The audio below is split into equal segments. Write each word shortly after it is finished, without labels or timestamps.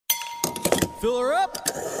Fill her up.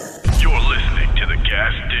 You're listening to the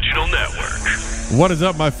Gas Digital Network. What is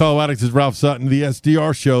up, my fellow addicts? It's Ralph Sutton, the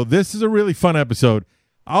SDR Show. This is a really fun episode.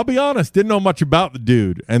 I'll be honest, didn't know much about the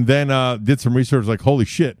dude, and then did some research like, holy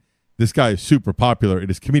shit, this guy is super popular.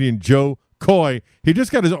 It is comedian Joe Coy. He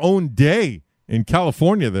just got his own day in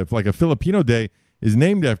California, like a Filipino day is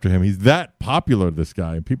named after him. He's that popular, this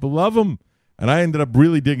guy, and people love him. And I ended up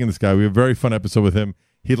really digging this guy. We have a very fun episode with him.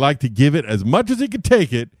 He'd like to give it as much as he could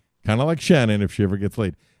take it, kind of like Shannon if she ever gets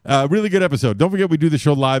late. Really good episode. Don't forget, we do the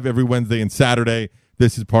show live every Wednesday and Saturday.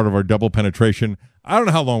 This is part of our double penetration. I don't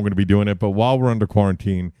know how long we're going to be doing it, but while we're under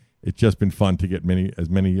quarantine, it's just been fun to get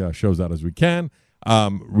as many shows out as we can.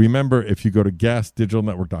 Remember, if you go to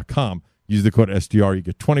gasdigitalnetwork.com, use the code SDR, you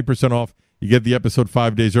get 20% off. You get the episode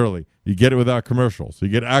 5 days early. You get it without commercials. So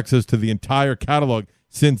you get access to the entire catalog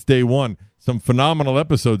since day one. Some phenomenal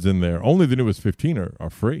episodes in there. Only the newest 15 are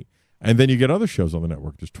free. And then you get other shows on the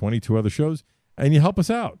network. There's 22 other shows. And you help us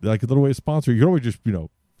out. Like a little way to sponsor. You can always just,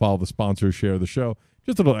 follow the sponsor, share the show.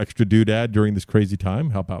 Just a little extra doodad during this crazy time.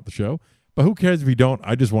 Help out the show. But who cares if you don't?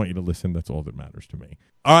 I just want you to listen. That's all that matters to me.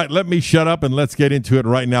 All right, let me shut up and let's get into it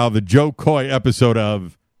right now. The Joe Coy episode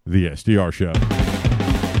of The SDR Show.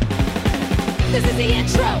 This is the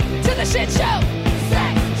intro to the shit show.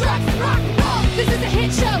 Sex, drugs, and rock and roll. This is a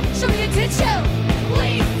hit show. Show me a tit show.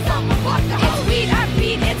 Please, someone fuck the hoe. It's weed, I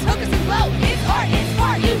beat, it's hookers and blow. It's art, it's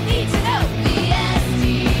smart, you need to know. The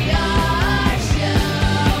SDR Show.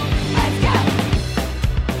 Let's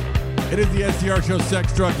go. It is the SDR Show,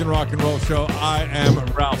 Sex, Drugs, and Rock and Roll Show. I am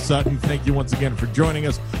Ralph Sutton. Thank you once again for joining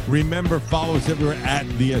us. Remember, follow us everywhere at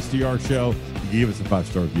the SDR Show. You can give us a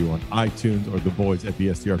 5-star review on iTunes or the boys at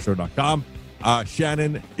thesdrshow.com.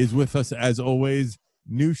 Shannon is with us as always.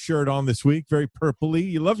 New shirt on this week, very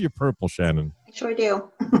purpley. You love your purple, Shannon. I sure do.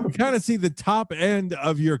 You kind of see the top end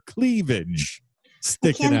of your cleavage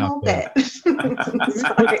sticking out there.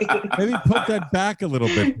 Sorry. Maybe put that back a little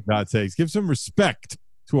bit, for God's sakes. Give some respect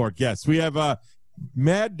to our guests. We have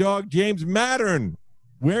Mad Dog James Mattern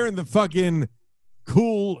wearing the fucking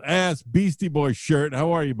cool ass Beastie Boys shirt.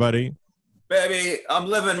 How are you, buddy? Baby, I'm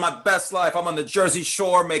living my best life. I'm on the Jersey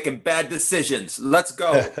Shore making bad decisions. Let's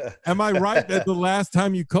go. Am I right that the last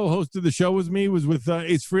time you co-hosted the show with me was with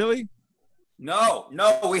Ace Frehley? No,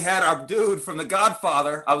 we had our dude from The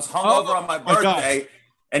Godfather. I was hungover on my birthday,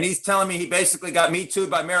 and he's telling me he basically got Me Too'd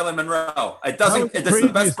by Marilyn Monroe. This is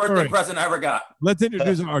the best birthday present I ever got. Let's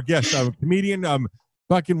introduce our guest, comedian,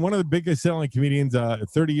 fucking one of the biggest selling comedians,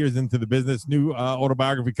 30 years into the business. New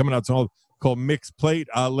autobiography coming out called Mixed Plate.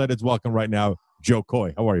 Let us welcome right now Joe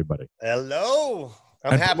Coy. How are you, buddy? Hello.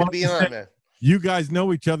 I'm happy to be on, man. You guys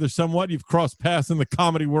know each other somewhat. You've crossed paths in the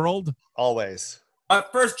comedy world. Always. My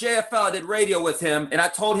first JFL, I did radio with him, and I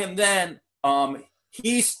told him then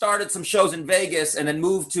he started some shows in Vegas and then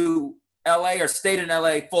moved to LA or stayed in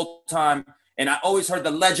LA full time. And I always heard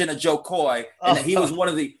the legend of Joe Coy, and that he was one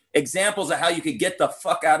of the examples of how you could get the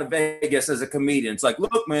fuck out of Vegas as a comedian. It's like,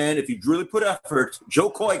 look, man, if you really put effort, Joe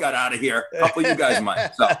Coy got out of here. A couple of you guys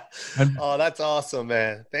might. So. Oh, that's awesome,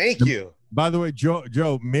 man. Thank you. By the way,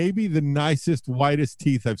 Joe, maybe the nicest, whitest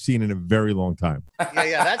teeth I've seen in a very long time.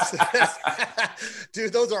 Yeah, that's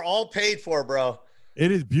dude, those are all paid for, bro.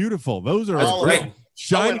 It is beautiful. Those are great.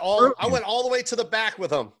 Shiny. I went all the way to the back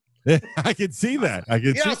with them. I can see that.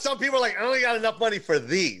 Some people are like, I only got enough money for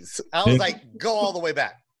these. I was like, go all the way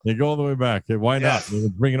back. You go all the way back. Why not?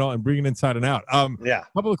 Bring it on and bring it inside and out. A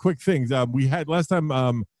couple of quick things. We had last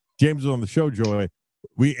time James was on the show, Joy.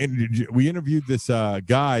 We interviewed this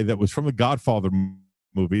guy that was from the Godfather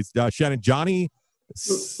movies. Shannon, Johnny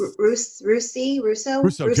Russo.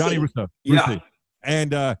 Johnny Russo. Yeah.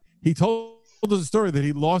 And he told us a story that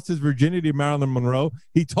he lost his virginity to Marilyn Monroe.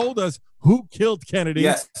 He told us who killed Kennedy.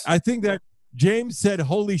 Yes. I think that James said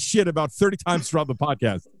holy shit about 30 times throughout the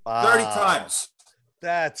podcast. 30 times.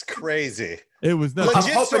 That's crazy. It was nuts.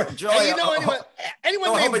 Legit story. Hey, you know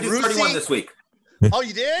anyone named Brucey? 31 this week. Oh,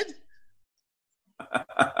 you did?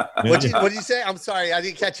 What did you say? I'm sorry, I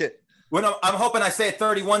didn't catch it. I'm hoping I say it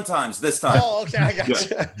 31 times this time. Oh, okay, I got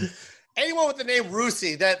you. Anyone with the name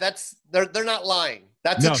Rusi, they're not lying.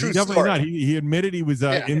 That's a true definitely story. Not. He admitted he was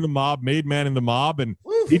in the mob, made man in the mob, and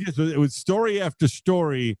it was story after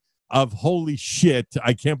story of holy shit,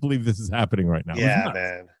 I can't believe this is happening right now. Yeah,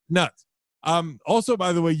 man. Nuts. Also,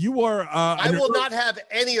 by the way, you are. I will not have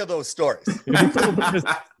any of those stories.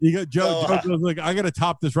 You got Joe goes like, I got to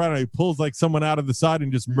top this right now. He pulls like someone out of the side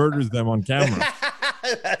and just murders them on camera.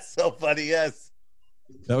 That's so funny. Yes,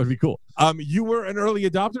 that would be cool. You were an early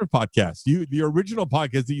adopter of podcasts. The original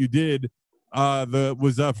podcast that you did,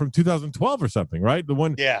 was from 2012 or something, right? The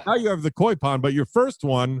one. Yeah. Now you have the Koi Pond, but your first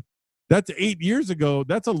one That's 8 years ago.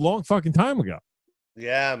 That's a long fucking time ago.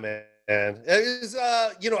 Yeah, man. It was,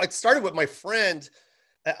 it started with my friend.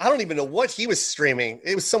 I don't even know what he was streaming.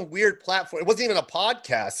 It was some weird platform. It wasn't even a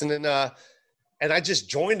podcast. And then, and I just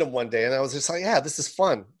joined him one day, and I was just like, yeah, this is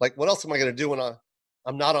fun. Like, what else am I going to do when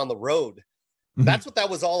I'm not on the road? Mhm. That's what that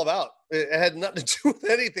was all about. It had nothing to do with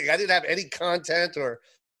anything. I didn't have any content or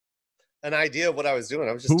an idea of what I was doing.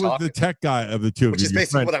 I was just Who was talking, the tech guy of the two of which you? is Your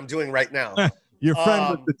basically friend- what I'm doing right now. Your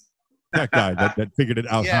friend was the tech guy that figured it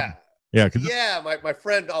out. Yeah. Yeah. 'Cause Yeah, my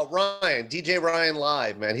friend Ryan, DJ Ryan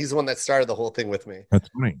Live, man. He's the one that started the whole thing with me. that's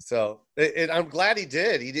funny. So I'm glad he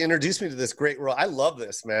did. He introduced me to this great world. I love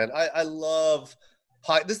this, man. I love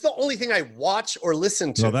this is the only thing I watch or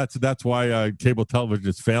listen to. So that's why cable television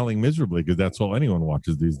is failing miserably, because that's all anyone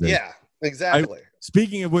watches these days. Yeah, exactly.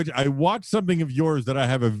 Speaking of which, I watched something of yours that I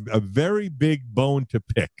have a very big bone to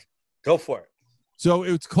pick. Go for it. So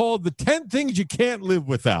it's called the 10 Things You Can't Live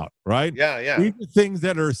Without, right? Yeah. These are things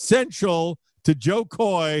that are essential to Joe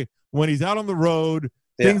Coy when he's out on the road,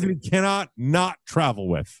 things that he cannot not travel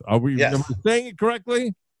with. Are we Yes. am I saying it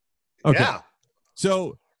correctly? Okay. Yeah.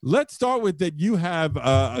 So let's start with that. You have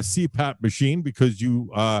a CPAP machine because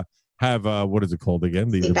you have, what is it called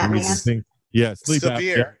again? Sleep breathing apnea. thing. Yeah, sleep apnea.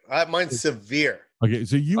 Severe. Mine's severe. Okay,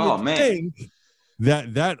 so you Oh, would man. think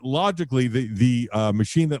that logically the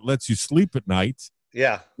machine that lets you sleep at night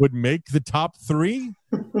Yeah. would make the top 3.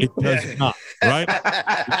 It does Yeah. not, right?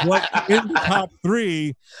 What's in the top 3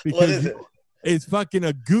 What because is it? it's fucking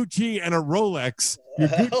a Gucci and a Rolex. Your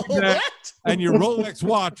Gucci bag What? and your Rolex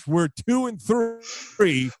watch were 2 and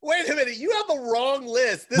 3. Wait a minute. You have the wrong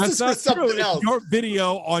list. This That's is for not something true. It's else. your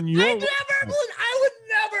video on your. I would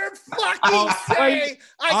never fucking I'll play- say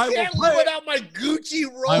I I will can't play live it. without my Gucci I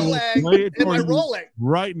will Rolex play it and for my you Rolex.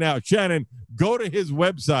 right now. Shannon, go to his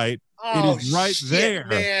website. Oh, is right shit, there.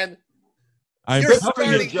 man. I'm You're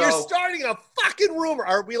telling you, Joe. you're starting a fucking rumor.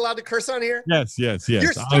 Are we allowed to curse on here? Yes. You're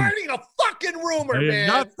I'm- starting a fucking rumor, I am man.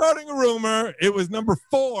 not starting a rumor. It was number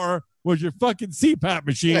 4 was your fucking CPAP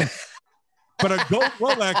machine, but a gold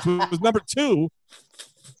Rolex was number 2.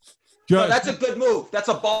 No, that's a good move. That's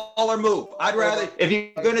a baller move. I'd rather, if you're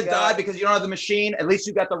going to die because you don't have the machine, at least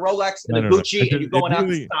you got the Rolex and the No. Gucci and you're going out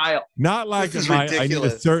in style. Not like This is I need a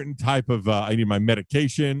ridiculous. certain type of I need my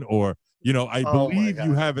medication, or I Oh, my believe you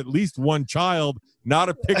God. have at least one child, not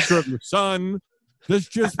a picture of your son. That's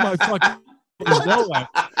just my fucking Rolex.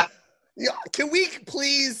 Yeah, can we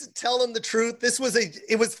please tell them the truth?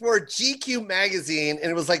 It was for GQ magazine,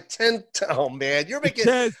 and it was like 10. Oh man, you're It making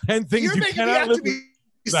says 10 things you're you making me cannot have live to be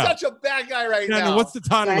without. such a bad guy right Shannon, now. what's the Can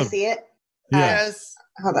title I of it? see it? Yeah. Yes.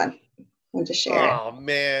 Hold on. Let me just share it. Oh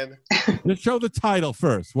man. Let's show the title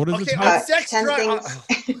first. What is the Okay, title? sex 10 drive.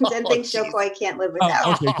 things, 10 things Joe jeez. Coy can't live without.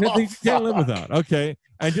 Oh, okay. 10 things you can't live without. Okay.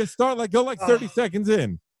 And just start go 30 seconds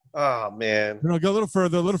in. Oh man. Go a little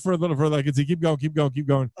further. I can see. Keep going. Keep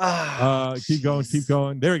going. Ah, Keep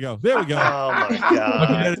going. There we go. Oh my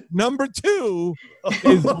god. Okay, number 2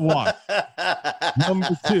 is what? Number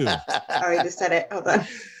 2. Oh, he just said it. Hold on.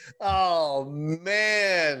 Oh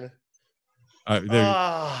man.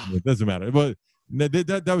 There, it doesn't matter. But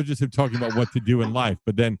that was just him talking about what to do in life.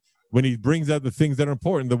 But then when he brings out the things that are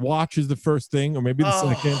important, the watch is the first thing, or maybe the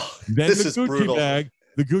second. Then this the is Gucci brutal. bag.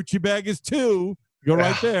 The Gucci bag is 2. Go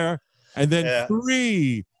right there. And then Yeah.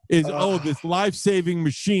 3 is this life-saving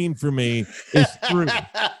machine for me is 3.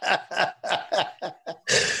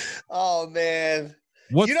 Oh man.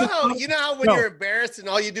 What's You know how when No. you're embarrassed and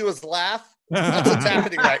all you do is laugh? That's what's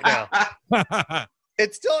happening right now.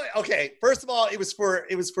 It's still okay. First of all, it was for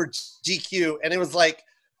GQ, and it was like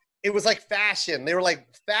fashion. They were like,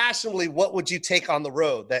 fashionably, what would you take on the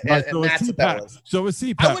road? And that's what that was. So a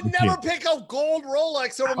CPAP. I would machine. never pick a gold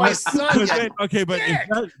Rolex over my son. Okay, but Dick.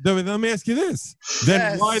 then let me ask you this: then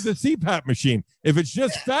Yes. why the CPAP machine? If it's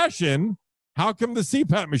just fashion, how come the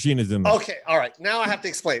CPAP machine is in there? Okay, all right. Now I have to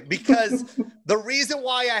explain, because the reason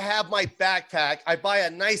why I have my backpack, I buy a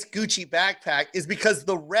nice Gucci backpack, is because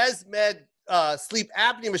the ResMed sleep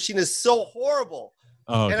apnea machine is so horrible.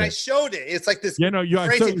 Oh, okay. And I showed it. It's like this. I saw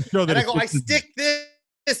crazy. you show that. And I it's go, I just a- stick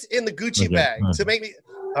this in the Gucci Okay, bag all to make me.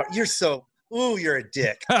 You're so. Ooh, you're a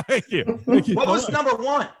dick. Thank you. Thank you. What was number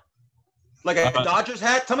 1? Like a Dodgers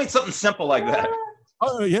hat? Tell me something simple like that.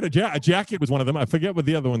 Oh, you had a jacket was one of them. I forget what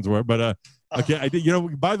the other ones were, but okay. I did.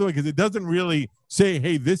 By the way, because it doesn't really say,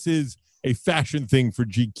 "Hey, this is a fashion thing for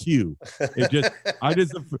GQ." It just,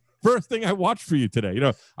 the first thing I watched for you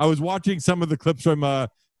today. I was watching some of the clips from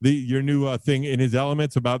your new thing in His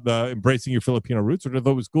Elements about embracing your Filipino roots, which I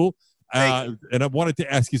thought was cool. Thank And I wanted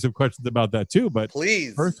to ask you some questions about that too. But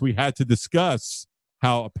Please. first, we had to discuss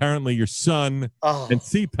how apparently your son Oh, and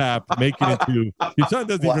CPAP make it into your son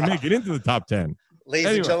doesn't even Wow. make it into the top 10. ladies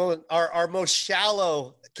Anyway. and gentlemen, our most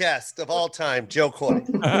shallow guest of all time, Joe Coy.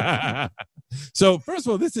 So first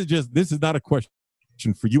of all, this is not a question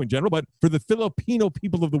for you in general, but for the Filipino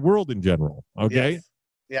people of the world in general. Okay. Yes.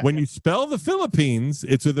 Yeah. When you spell the Philippines,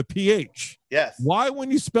 it's with a PH. Yes. Why, when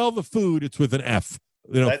you spell the food, it's with an F?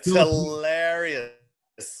 You know, That's hilarious.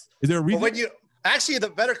 Is there a But reason? when you actually, the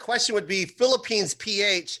better question would be Philippines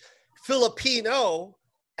PH, Filipino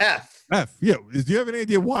F. F. Yeah. Do you have any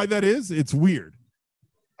idea why that is? It's weird.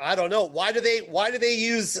 I don't know. Why do they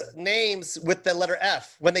use names with the letter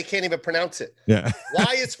F when they can't even pronounce it? Yeah.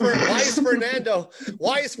 Why is Fernando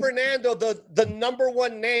the number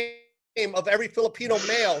one name of every Filipino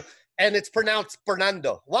male, and it's pronounced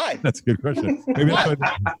Fernando? Why? That's a good question. Maybe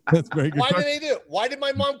that's a very good Why did question. they do it? Why did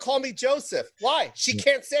my mom call me Joseph? Why? She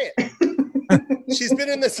can't say it. She's been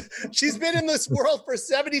in this world for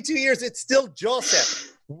 72 years. It's still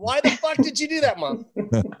Joseph. Why the fuck did you do that, Mom?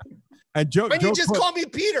 And Joe, Why didn't you Joe just call me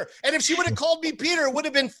Peter? And if she would have called me Peter, it would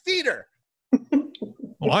have been Feeder.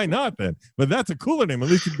 why not then? But that's a cooler name. At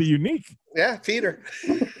least it'd be unique. Yeah, Peter.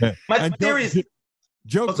 My And theory is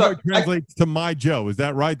Joe Oh, sorry. Coy translates to my Joe. Is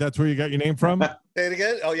that right? That's where you got your name from? Say it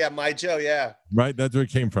again. Oh yeah, my Joe. Yeah, Right? That's where it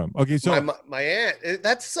came from. Okay, so my aunt.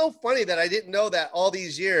 That's so funny that I didn't know that all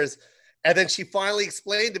these years, and then she finally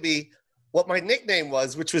explained to me what my nickname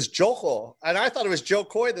was, which was Joko, and I thought it was Joe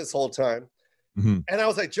Coy this whole time. Mhm. And I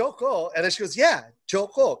was like, Joko, and then she goes, yeah,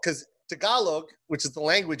 Joko, because Tagalog, which is the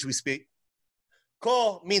language we speak,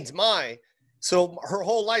 ko means my. So her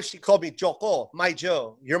whole life she called me Joko, my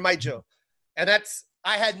Joe. You're my Joe, and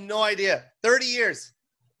I had no idea. 30 years.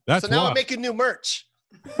 that's So now why. I'm making new merch.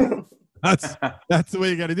 That's the way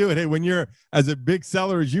you got to do it. Hey, when you're as a big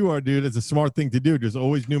seller as you are, dude, it's a smart thing to do. There's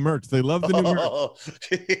always new merch. They love the new merch. Oh,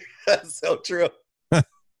 that's so true.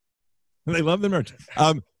 They love the merch.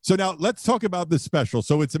 So now let's talk about this special.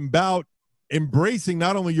 So it's about embracing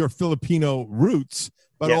not only your Filipino roots,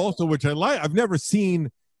 but Yeah. also, which I like, I've never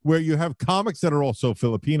seen where you have comics that are also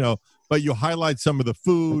Filipino, but you highlight some of the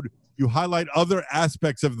food, you highlight other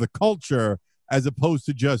aspects of the culture as opposed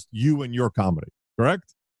to just you and your comedy,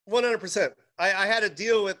 correct? 100%. I had a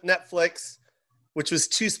deal with Netflix, which was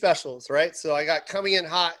 2 specials, right? So I got Coming In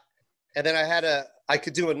Hot, and then I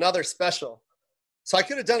could do another special. So I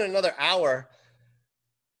could have done another hour,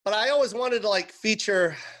 but I always wanted to like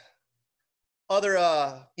feature other,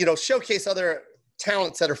 showcase other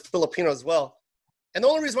talents that are Filipino as well. And the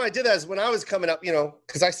only reason why I did that is when I was coming up,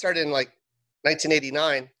 because I started in like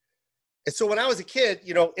 1989. And so when I was a kid,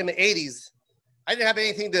 in the 80s, I didn't have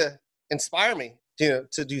anything to inspire me, to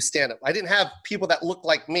do stand-up. I didn't have people that looked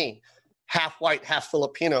like me, half white, half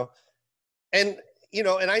Filipino. And,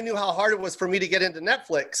 and I knew how hard it was for me to get into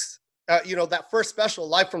Netflix. That first special,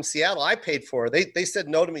 Live from Seattle, I paid for. They said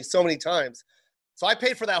no to me so many times. So I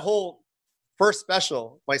paid for that whole first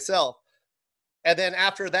special myself. And then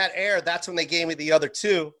after that aired, that's when they gave me the other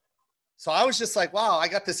 2. So I was just like, wow, I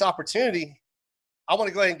got this opportunity. I want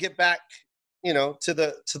to go ahead and get back, to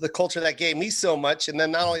the culture that gave me so much. And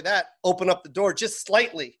then not only that, open up the door just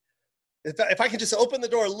slightly. If I can just open the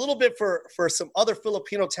door a little bit for some other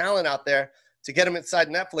Filipino talent out there to get them inside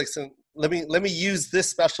Netflix, and let me use this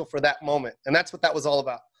special for that moment. And that's what that was all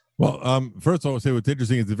about. Well, first of all, I would say what's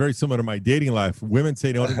interesting is it's very similar to my dating life. Women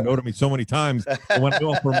say no to me so many times, and when I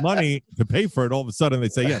offer money to pay for it, all of a sudden they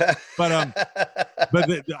say yes. But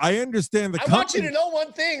I understand the. I want you to know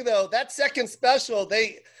one thing though. That second special,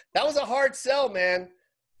 that was a hard sell, man.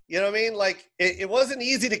 You know what I mean? Like it wasn't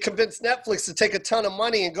easy to convince Netflix to take a ton of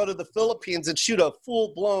money and go to the Philippines and shoot a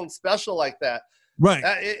full-blown special like that. Right.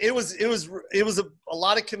 It was a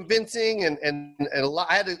lot of convincing and a lot,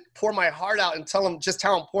 I had to pour my heart out and tell them just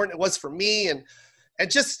how important it was for me and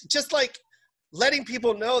just like letting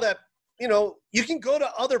people know that, you can go to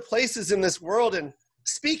other places in this world and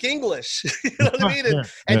speak English, you know what I mean?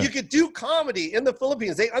 And you could do comedy in the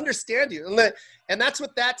Philippines. They understand you. And that's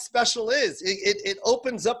what that special is. It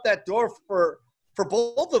opens up that door for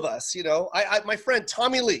both of us. My friend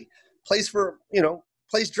Tommy Lee plays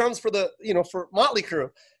drums for for Motley Crue.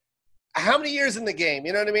 How many years in the game?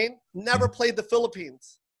 You know what I mean? Never played the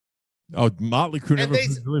Philippines. Oh, Motley Crue never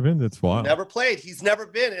really been. That's wild. Never played. He's never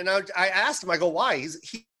been. And I asked him, I go, why?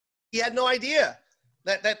 He had no idea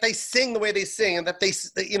that they sing the way they sing and that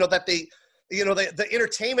the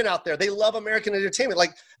entertainment out there, they love American entertainment.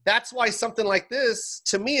 Like that's why something like this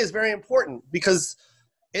to me is very important because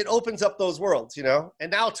it opens up those worlds,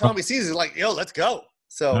 and now Tommy sees it like, yo, let's go.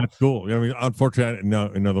 So that's cool. I mean, unfortunately,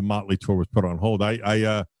 the Motley tour was put on hold.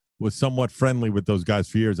 I was somewhat friendly with those guys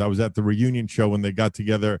for years. I was at the reunion show when they got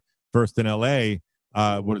together first in LA,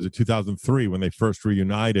 what is it, 2003 when they first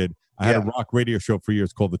reunited. I had a rock radio show for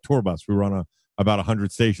years called the Tour Bus. We were on about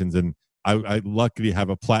 100 stations, and I luckily have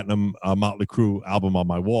a platinum Motley Crue album on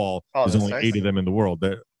my wall. There's only 8 of them in the world.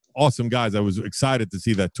 They're awesome guys. I was excited to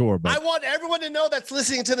see that tour. But I want everyone to know that's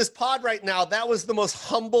listening to this pod right now, that was the most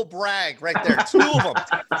humble brag right there. 2 of them.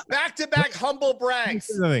 Back-to-back humble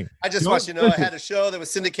brags. I just want you to know I had a show that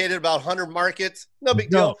was syndicated about 100 markets. No big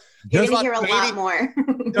deal. You're going to hear a lot more.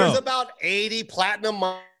 There's about 80 platinum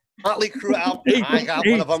Motley Crue albums. I got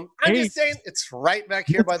one of them. I'm just saying, it's right back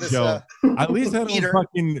here by this. At least I don't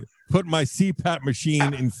fucking put my CPAP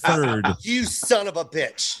machine in third. You son of a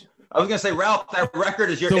bitch. I was going to say, Ralph, that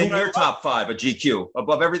record is in your top 5 at GQ,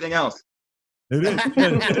 above everything else. It is.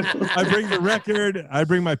 I bring the record. I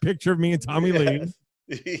bring my picture of me and Tommy Lee.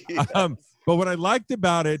 But what I liked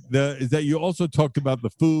about it is that you also talked about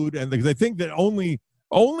the food, and because I think that only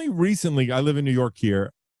recently, I live in New York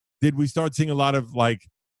here, did we start seeing a lot of like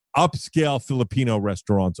upscale Filipino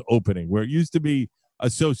restaurants opening, where it used to be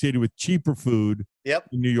associated with cheaper food in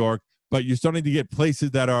New York, but you're starting to get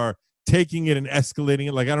places that are taking it and escalating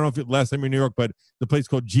it. Like, I don't know if last time you're in New York, but the place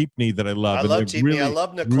called Jeepney that I love. I love Jeepney. I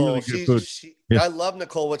love Nicole. Really I love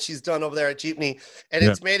Nicole, what she's done over there at Jeepney. And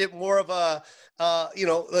it's made it more of a,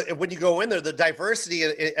 when you go in there, the diversity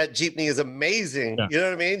at Jeepney is amazing. You know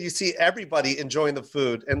what I mean? You see everybody enjoying the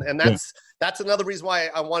food. And that's another reason why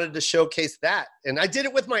I wanted to showcase that. And I did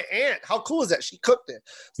it with my aunt. How cool is that? She cooked it.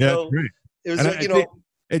 So great. It was,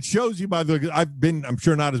 it shows you, by the way, I've been, I'm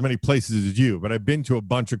sure not as many places as you, but I've been to a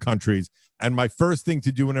bunch of countries. And my first thing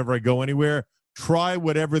to do whenever I go anywhere, try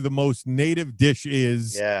whatever the most native dish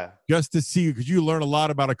is. Just to see, because you learn a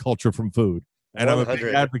lot about a culture from food. And 100. I'm a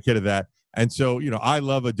big advocate of that. And so, I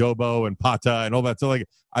love adobo and pata and all that. So, like,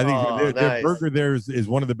 I think their burger there is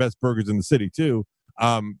one of the best burgers in the city, too,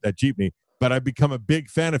 at Jeepney. But I've become a big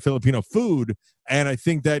fan of Filipino food. And I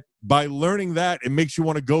think that by learning that, it makes you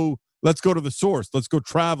want to go. Let's go to the source. Let's go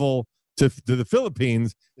travel to the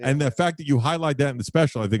Philippines. And the fact that you highlight that in the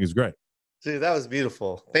special, I think is great. Dude, that was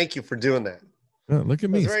beautiful. Thank you for doing that. Oh, look at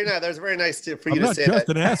me. Very nice. That was very nice for you to say that. I'm not just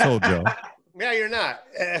an asshole, Joe. Yeah, you're not.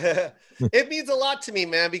 It means a lot to me,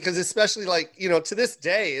 man, because especially like, to this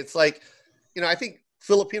day, it's like, I think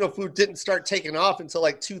Filipino food didn't start taking off until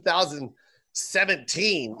like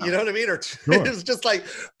 2017. You know what I mean? Or it was just like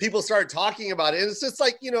people started talking about it. And it's just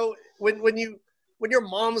like, when your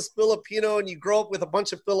mom's Filipino and you grow up with a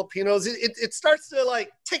bunch of Filipinos, it starts to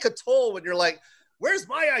like take a toll when you're like, where's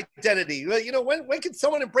my identity? When can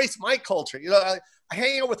someone embrace my culture? I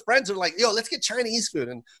hang out with friends who are like, let's get Chinese food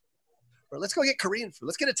or let's go get Korean food.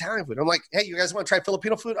 Let's get Italian food. I'm like, hey, you guys want to try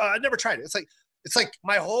Filipino food? I've never tried it. It's like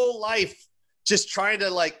my whole life just trying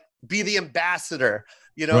to like be the ambassador,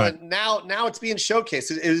 Right. And now it's being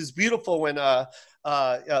showcased. It was beautiful when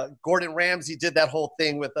Gordon Ramsay did that whole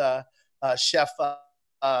thing with Chef,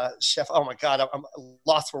 oh my God, I'm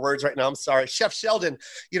lost for words right now. I'm sorry. Chef Sheldon,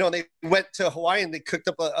 they went to Hawaii and they cooked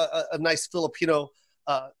up a nice Filipino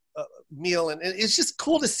meal. And it's just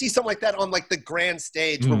cool to see something like that on like the grand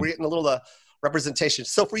stage where we're getting a little representation.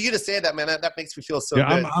 So for you to say that, man, that makes me feel so good.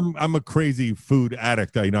 I'm a crazy food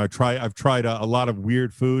addict. I've tried a lot of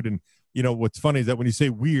weird food. And what's funny is that when you say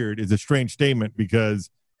weird is a strange statement,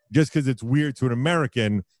 because just because it's weird to an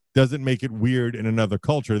American doesn't make it weird in another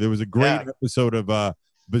culture. There was a great episode of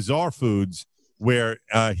Bizarre Foods where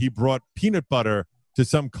he brought peanut butter to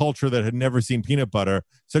some culture that had never seen peanut butter.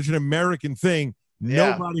 Such an American thing.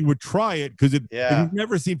 Nobody would try it because if you've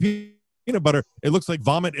never seen peanut butter, it looks like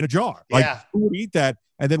vomit in a jar. Like, who would eat that?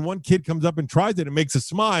 And then one kid comes up and tries it. It makes a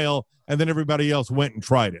smile. And then everybody else went and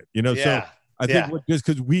tried it. So I think just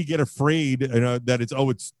because we get afraid that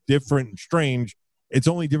it's different and strange, it's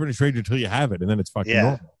only different and strange until you have it. And then it's fucking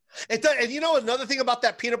normal. It does. And another thing about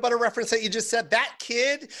that peanut butter reference that you just said, that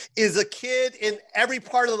kid is a kid in every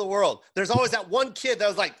part of the world. There's always that one kid that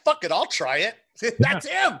was like, fuck it, I'll try it. That's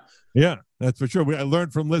him. Yeah, that's for sure. I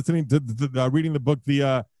learned from listening to reading the book,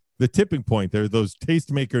 The Tipping Point. There are those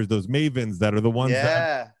tastemakers, those mavens that are the ones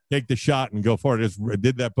that take the shot and go for it. I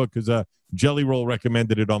did that book because Jelly Roll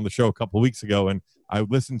recommended it on the show a couple of weeks ago. And I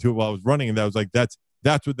listened to it while I was running. And I was like, that's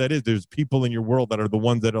what that is. There's people in your world that are the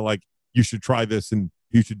ones that are like, you should try this and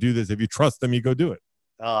you should do this. If you trust them, you go do it.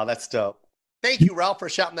 Oh, that's dope. Thank you, Ralph, for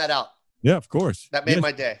shouting that out. Yeah, of course. That made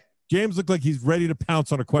my day. James looked like he's ready to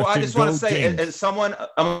pounce on a question. Well, I just want to say, as someone,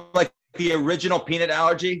 I'm like the original peanut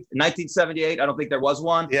allergy in 1978. I don't think there was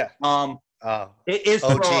one. Yeah. It is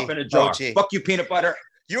throw up in a jar. OG. Fuck you, peanut butter.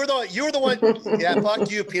 You were the one. Yeah,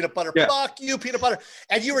 fuck you, peanut butter. Yeah. Fuck you, peanut butter.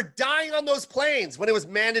 And you were dying on those planes when it was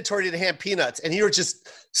mandatory to hand peanuts, and you were just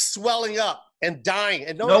swelling up and dying,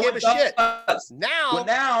 and no one gave a shit.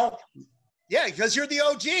 Now, Yeah, because you're the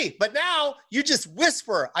OG. But now you just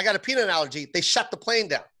whisper, I got a peanut allergy. They shut the plane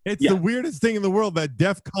down. It's the weirdest thing in the world, that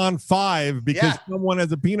DEFCON 5, because someone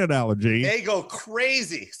has a peanut allergy. They go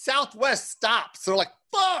crazy. Southwest stops. They're like,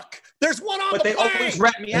 fuck, there's one on But the they plane. always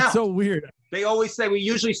rat me out. It's so weird. They always say we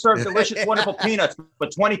usually serve delicious, wonderful peanuts,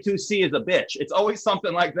 but 22C is a bitch. It's always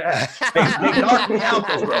something like that. They knock me out,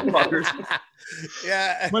 those motherfuckers.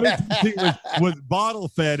 Yeah. 22C was bottle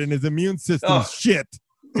fed and his immune system shit.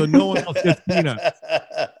 So no one else gets peanuts.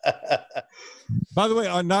 By the way,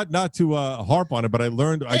 not to harp on it, but I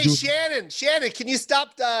learned. Hey, Shannon, can you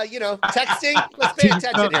stop, texting? Let's pay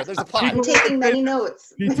attention here. There's a pod. I'm taking many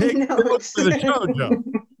notes. You take notes for the show, Joe.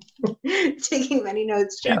 Taking many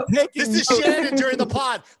notes, Joe. This is Shannon during the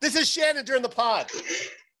pod.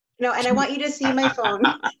 No, and I want you to see my phone.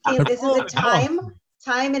 This is a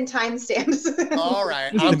time and timestamps. All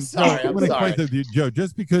right. I'm sorry. Joe,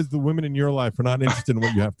 just because the women in your life are not interested in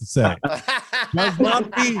what you have to say does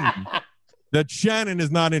not mean that Shannon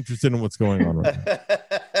is not interested in what's going on right now.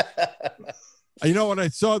 You know what I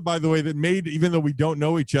saw, by the way, that made, even though we don't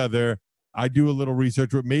know each other, I do a little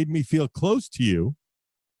research. What made me feel close to you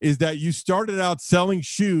is that you started out selling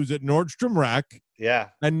shoes at Nordstrom Rack. Yeah.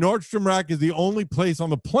 And Nordstrom Rack is the only place on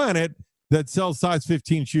the planet that sells size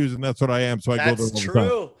 15 shoes, and that's what I am. So I go there all the time. That's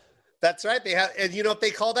true. That's right. They have, and you know what they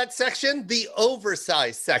call that section? The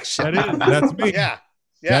oversized section. That's me. Yeah.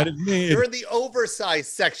 That is me. You're in the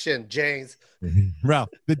oversized section, James. Ralph,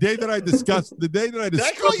 the day that I discussed, Did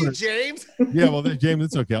I call you James? Yeah, well, then, James,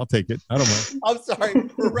 it's okay. I'll take it. I don't mind. I'm sorry,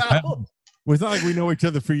 Ralph. Well, it's not like we know each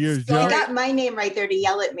other for years, You Joe. got my name right there to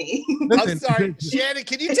yell at me. I'm sorry, Shannon.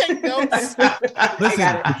 Can you take notes? I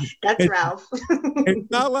got it. That's Ralph. It's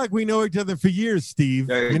not like we know each other for years, Steve.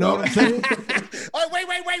 You know what I'm saying? Oh,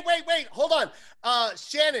 wait. Hold on.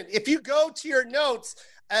 Shannon, if you go to your notes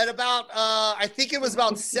at about, I think it was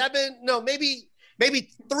about maybe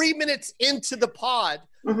 3 minutes into the pod,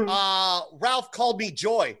 Ralph called me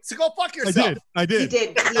Joy. So go fuck yourself. I did. You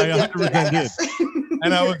did. I 100% did.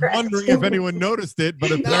 And I was wondering if anyone noticed it, but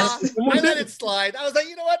apparently I let it slide. I was like,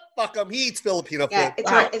 you know what? Fuck him. He eats Filipino food. Yeah,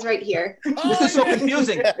 it's right here. This is so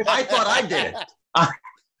confusing. I thought I did it.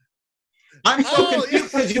 I'm so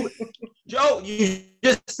confused because Joe, you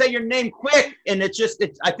just say your name quick, and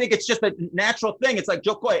I think it's just a natural thing. It's like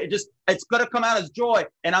Joe Coy. It's gonna come out as Joy,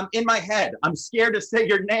 and I'm in my head. I'm scared to say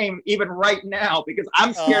your name even right now because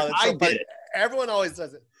I'm scared I did it. Everyone always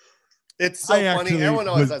does it. It's so funny. Everyone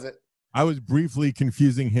always does it. I was briefly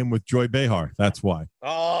confusing him with Joy Behar. That's why.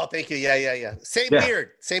 Oh, thank you. Yeah. Same beard.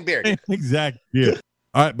 Exact beard.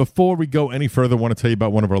 All right. Before we go any further, I want to tell you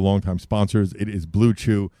about one of our longtime sponsors. It is Blue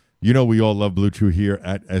Chew. You know we all love Blue Chew here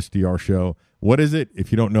at SDR Show. What is it?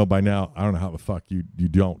 If you don't know by now, I don't know how the fuck you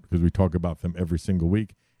don't, because we talk about them every single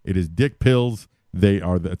week. It is dick pills.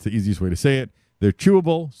 That's the easiest way to say it. They're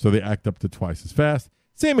chewable, so they act up to twice as fast.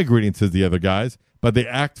 Same ingredients as the other guys, but they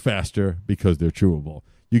act faster because they're chewable.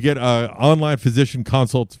 You get online physician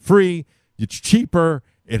consults free. It's cheaper.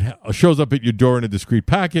 It shows up at your door in a discreet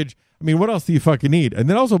package. I mean, what else do you fucking need? And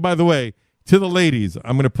then also, by the way, to the ladies,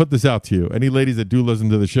 I'm going to put this out to you. Any ladies that do listen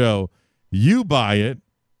to the show, you buy it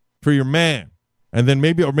for your man. And then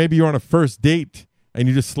maybe you're on a first date and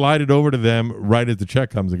you just slide it over to them right as the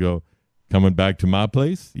check comes and go, coming back to my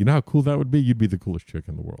place? You know how cool that would be? You'd be the coolest chick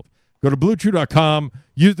in the world. Go to BlueChew.com,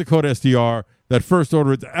 use the code SDR. That first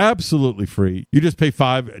order is absolutely free. You just pay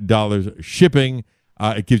 $5 shipping.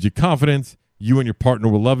 It gives you confidence. You and your partner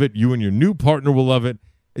will love it. You and your new partner will love it.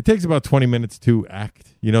 It takes about 20 minutes to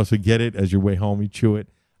act, so get it as your way home. You chew it.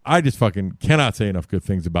 I just fucking cannot say enough good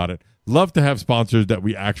things about it. Love to have sponsors that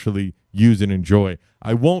we actually use and enjoy.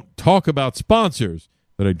 I won't talk about sponsors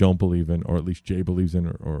that I don't believe in, or at least Jay believes in,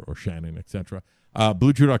 or Shannon, etc.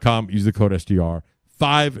 BlueChew.com, use the code SDR.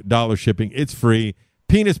 $5 shipping. It's free.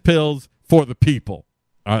 Penis pills for the people.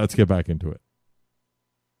 All right, let's get back into it.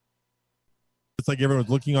 It's like everyone's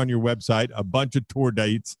looking on your website, a bunch of tour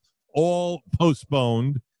dates, all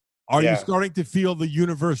postponed. Are you starting to feel the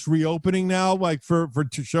universe reopening now, like for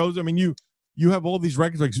shows? I mean, you have all these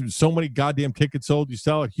records, like so many goddamn tickets sold. You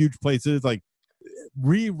sell at huge places. Like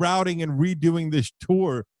rerouting and redoing this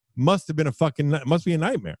tour must be a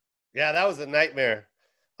nightmare. Yeah, that was a nightmare.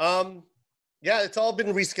 Yeah, it's all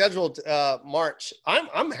been rescheduled. March.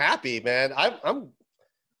 I'm happy, man.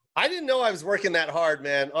 I didn't know I was working that hard,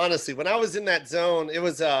 man. Honestly, when I was in that zone, it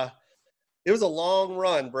was a long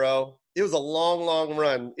run, bro. It was a long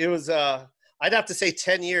run. It was I'd have to say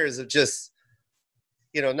 10 years of just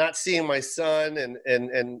not seeing my son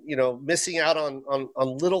and missing out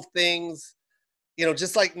on little things.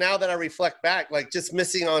 Just like now that I reflect back, like just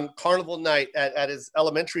missing on carnival night at his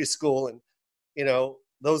elementary school, and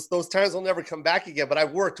those times will never come back again. But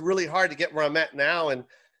I've worked really hard to get where I'm at now. And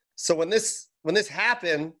so when this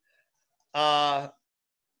happened, it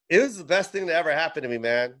was the best thing that ever happened to me,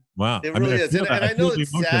 man. Wow. It really is. And I know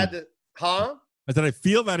it's sad that, huh? I said, I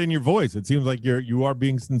feel that in your voice. It seems like you are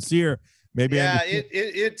being sincere. Maybe. Yeah,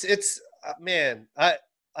 it's man,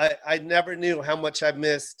 I never knew how much I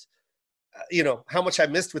missed, how much I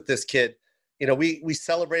missed with this kid. We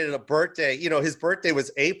celebrated a birthday, his birthday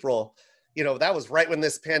was April, that was right when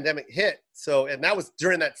this pandemic hit. So, and that was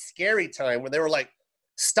during that scary time when they were like,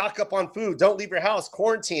 stock up on food, don't leave your house,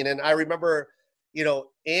 quarantine. And I remember,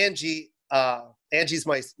 Angie's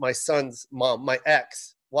my son's mom, my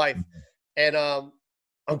ex-wife. And I'm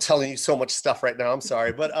telling you so much stuff right now. I'm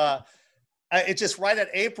sorry. But it just right at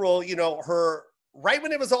April, right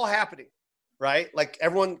when it was all happening, right? Like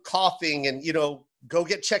everyone coughing and, go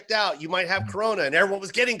get checked out. You might have corona, and everyone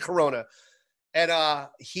was getting corona. And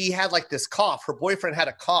he had like this cough. Her boyfriend had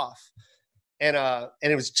a cough. And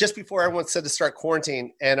it was just before everyone said to start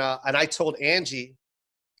quarantine. And I told Angie,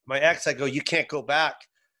 my ex, I go, you can't go back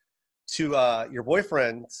to your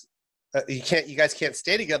boyfriend's. You guys can't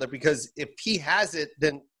stay together, because if he has it,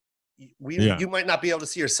 then you might not be able to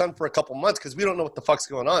see your son for a couple months, because we don't know what the fuck's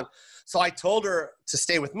going on. So I told her to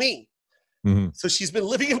stay with me. Mm-hmm. So she's been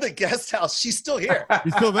living in the guest house. She's still here.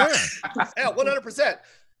 She's still there. Yeah, 100%.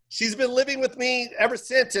 She's been living with me ever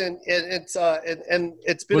since, and it's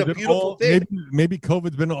been a beautiful thing. Maybe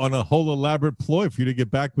COVID's been on a whole elaborate ploy for you to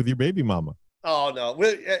get back with your baby mama. Oh no,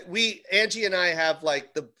 we Angie and I have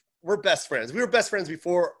we're best friends. We were best friends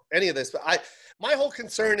before any of this. But my whole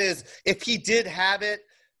concern is, if he did have it,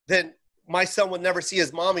 then my son would never see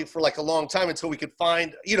his mommy for like a long time until we could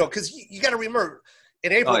find, because you got to remember,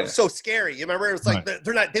 in April it was so scary. You remember, it was like they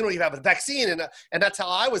don't even have a vaccine, and that's how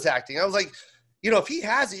I was acting. I was like, if he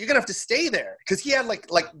has it, you're gonna have to stay there, because he had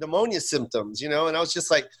like pneumonia symptoms, and I was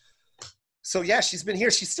just like, so yeah, she's been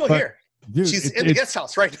here. She's still here. Dude, she's in the guest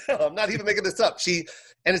house right now. I'm not even making this up.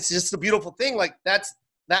 And it's just a beautiful thing. Like that's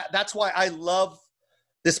why I love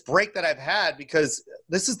this break that I've had, because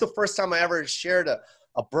this is the first time I ever shared a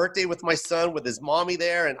birthday with my son with his mommy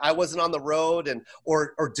there, and I wasn't on the road,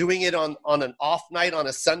 or doing it on an off night on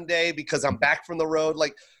a Sunday because I'm back from the road.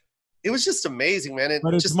 Like, it was just amazing, man.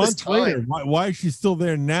 But it's just months later. Why is she still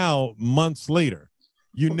there now, months later?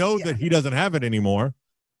 That he doesn't have it anymore.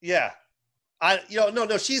 Yeah.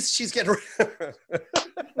 No, she's getting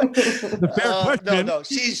the fair question. No,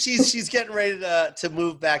 she's getting ready to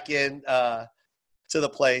move back in to the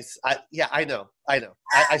place. I know.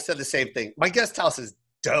 I said the same thing. My guest house is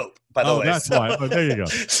dope, by the way. That's why. Oh, there you go.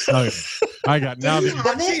 Okay. I got now.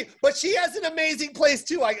 But she has an amazing place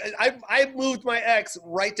too. I moved my ex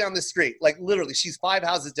right down the street. Like, literally, she's 5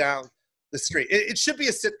 houses down the street. It should be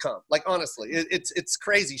a sitcom. Like, honestly, it's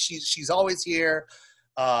crazy. She's always here.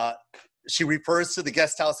 She refers to the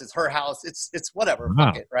guest house as her house. It's whatever. Wow.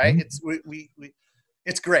 Fuck it, right? It's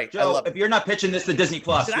it's great. Joe, I love if you're not pitching this to Disney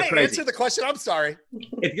Plus, Did you're I crazy. answer the question? I'm sorry.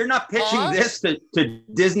 If you're not pitching this to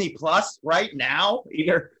Disney Plus right now,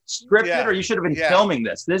 either scripted or you should have been filming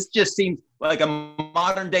this. This just seems like a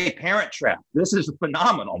modern day Parent Trap. This is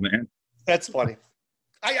phenomenal, man. That's funny.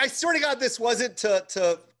 I swear to God, this wasn't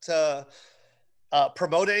to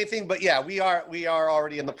promote anything, but yeah, we are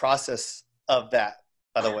already in the process of that,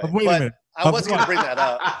 by the way. Wait a minute. I wasn't going to bring that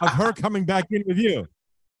up. Of her coming back in with you.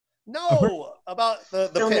 No, about the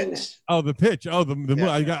pitch. Oh, the pitch. Oh,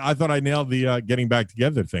 I thought I nailed the getting back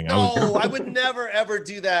together thing. No, I would never, ever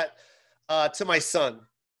do that to my son.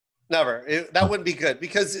 Never. That wouldn't be good,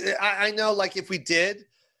 because I know, like, if we did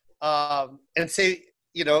and say,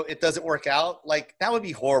 it doesn't work out, like, that would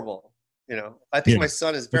be horrible. I think my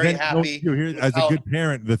son is very happy. As a good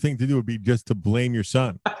parent, the thing to do would be just to blame your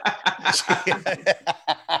son.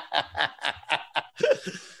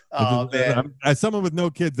 Oh, man. As someone with no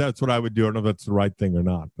kids, that's what I would do. I don't know if that's the right thing or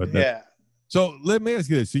not. But yeah. So let me ask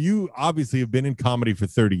you this. So you obviously have been in comedy for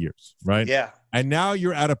 30 years, right? Yeah. And now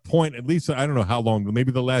you're at a point, at least, I don't know how long, but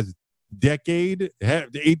maybe the last decade,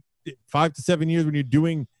 5 to 7 years, when you're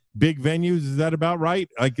doing big venues. Is that about right?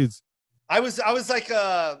 Like, I was like,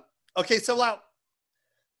 okay, so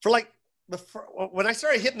when I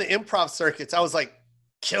started hitting the improv circuits, I was like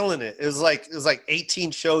killing it. It was like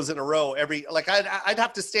 18 shows in a row I'd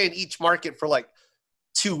have to stay in each market for like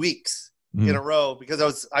 2 weeks in a row,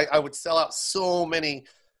 because I would sell out so many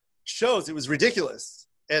shows. It was ridiculous.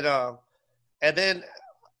 And then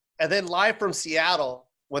Live from Seattle,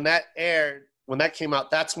 when that came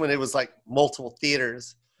out, that's when it was like multiple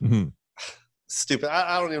theaters. Mm-hmm. Stupid.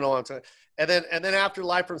 I don't even know what I'm talking. And then after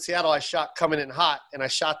Live from Seattle, I shot Coming In Hot, and I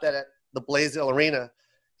shot that at the Blaisdell Arena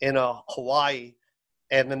in Hawaii.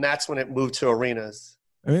 And then that's when it moved to arenas.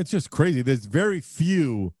 I mean, it's just crazy. There's very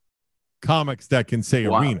few comics that can say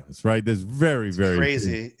Wow. arenas, right? There's very few.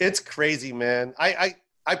 Crazy. It's crazy, man. I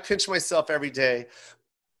pinch myself every day.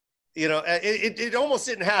 You know, it almost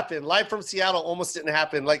didn't happen. Live from Seattle almost didn't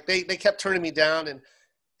happen. Like they kept turning me down,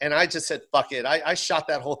 and I just said, fuck it. I shot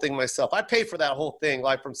that whole thing myself. I paid for that whole thing,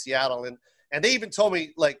 Live from Seattle. And they even told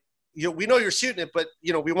me, like, you know, we know you're shooting it, but,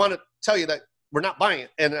 you know, we want to tell you that we're not buying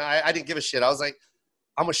it. And I didn't give a shit. I was like,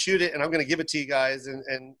 I'm going to shoot it and I'm going to give it to you guys.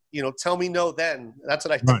 And, you know, tell me no then. That's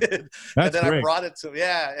what I Right. did. That's and then great. I brought it to,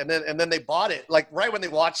 yeah. And then they bought it. Like right when they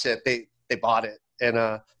watched it, they bought it.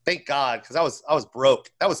 And thank God, because I was broke.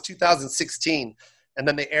 That was 2016. And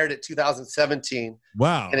then they aired it 2017.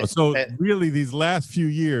 Wow. And So really these last few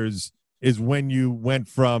years is when you went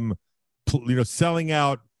from, you know, selling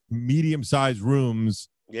out medium-sized rooms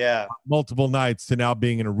Yeah. multiple nights to now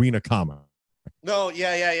being an arena comic. No,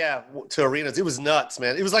 yeah. To arenas. It was nuts,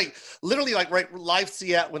 man. It was like literally like right when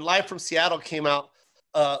Live from Seattle came out,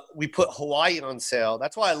 we put Hawaii on sale.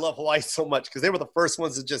 That's why I love Hawaii so much, because they were the first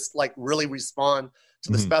ones to just like really respond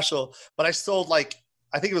to the special. But I sold like,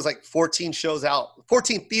 I think it was like 14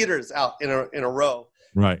 theaters out in a row.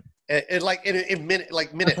 Right. And like in minutes.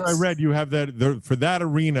 That's what I read. You have for that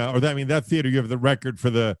arena, or that theater, you have the record for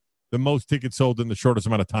the most tickets sold in the shortest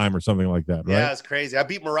amount of time or something like that, right? Yeah, it's crazy. I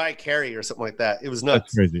beat Mariah Carey or something like that. It was That's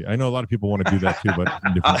nuts. crazy. I know a lot of people want to do that too, but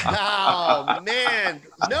in different ways. Oh man,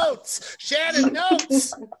 notes, Shannon,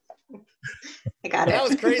 notes. I got it. That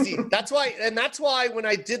was crazy. That's why when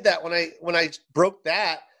I did that, when I broke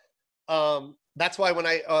that, that's why when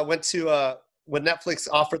I went to when Netflix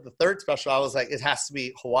offered the third special, I was like, it has to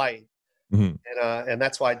be Hawaii. And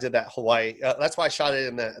that's why I did that Hawaii. That's why I shot it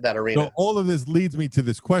in that arena. So all of this leads me to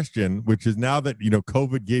this question, which is now that, you know,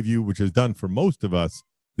 COVID gave you, which has done for most of us,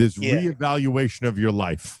 this reevaluation of your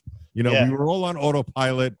life. You know, we were all on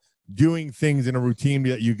autopilot, doing things in a routine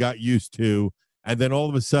that you got used to. And then all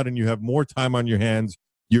of a sudden you have more time on your hands.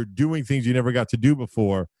 You're doing things you never got to do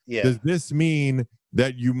before. Yeah. Does this mean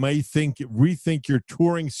that you may rethink your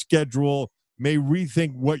touring schedule, may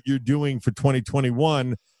rethink what you're doing for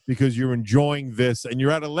 2021 because you're enjoying this and you're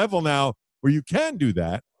at a level now where you can do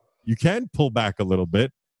that? You can pull back a little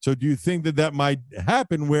bit. So do you think that might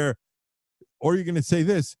happen or you're going to say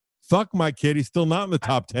this, fuck my kid, he's still not in the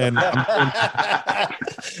top 10.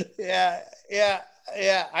 Yeah.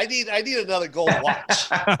 I need another gold watch.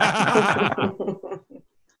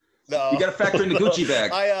 No. You got to factor in the Gucci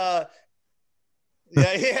bag.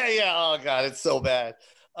 Yeah. Oh God, it's so bad.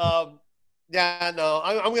 Yeah, no,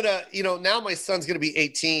 I'm gonna, you know, now my son's gonna be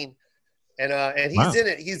 18, and he's in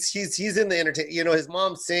it. He's in the entertainment. You know, his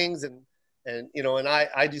mom sings, and you know, and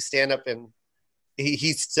I do stand up, and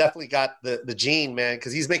he's definitely got the gene, man,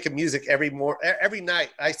 because he's making music every night.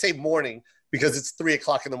 I say morning because it's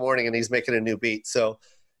 3:00 in the morning, and he's making a new beat. So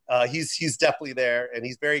he's definitely there, and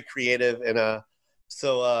he's very creative, and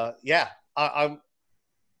yeah, I'm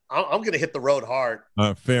gonna hit the road hard.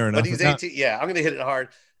 Fair enough. But he's 18. Yeah, I'm gonna hit it hard.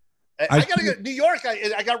 I gotta go to New York.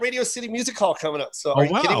 I got Radio City Music Hall coming up. So are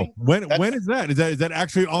you kidding me? When is that? Is that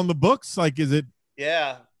actually on the books? Like, is it?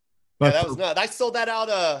 Yeah. But That was nuts. I sold that out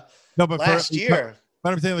but last year.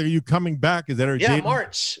 But I'm saying, like, are you coming back? Is that our date?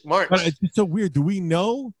 March. But it's just so weird. Do we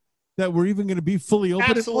know that we're even going to be fully open?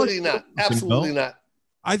 Absolutely not. Absolutely not.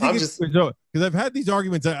 I think it's because I've had these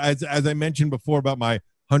arguments, as I mentioned before, about my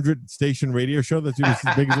 100 station radio show that's as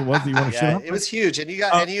big as it was. That you want to show up? It was huge, and you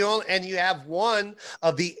got and you have one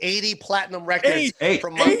of the 80 platinum records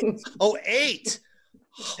from eight.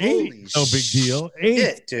 Holy no big deal.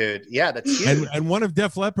 Shit, dude. Yeah, that's huge. And one of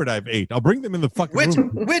Def Leppard, I have 8. I'll bring them in the fucking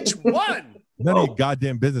room. Which one? None of your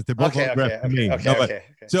goddamn business. They're both autographed to me. Okay.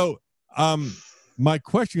 So, my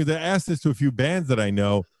question is, I asked this to a few bands that I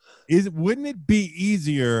know, wouldn't it be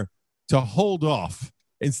easier to hold off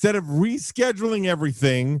instead of rescheduling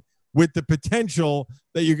everything with the potential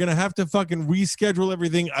that you're going to have to fucking reschedule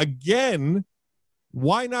everything again?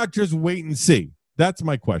 Why not just wait and see? That's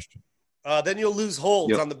my question. Then you'll lose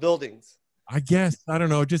holds on the buildings. I guess. I don't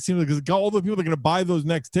know. It just seems like because all the people are going to buy those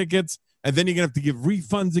next tickets, and then you're going to have to give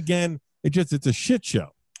refunds again. It's a shit show.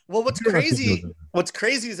 Well, what's crazy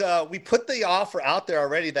is we put the offer out there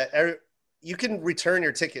already that you can return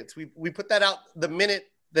your tickets. We put that out the minute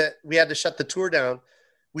that we had to shut the tour down.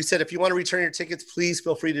 We said, if you want to return your tickets, please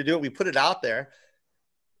feel free to do it. We put it out there.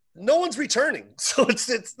 No one's returning. So it's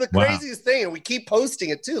the craziest thing. And we keep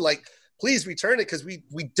posting it too. Like, please return it because we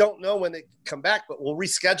don't know when they come back, but we'll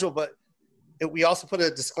reschedule. But we also put a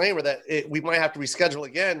disclaimer that we might have to reschedule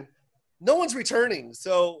again. No one's returning.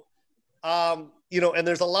 So, and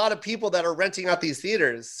there's a lot of people that are renting out these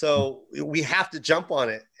theaters, so we have to jump on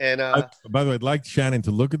it. And by the way, I'd like Shannon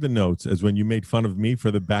to look at the notes as when you made fun of me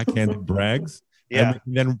for the backhanded brags. Yeah.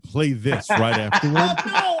 And then play this right afterwards. No,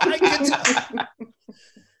 I get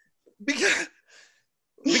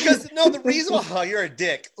because no, the reason why you're a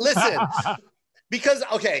dick. Listen, because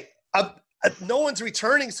no one's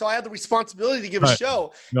returning, so I have the responsibility to give a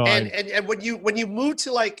show. No, and when you move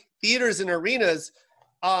to like theaters and arenas,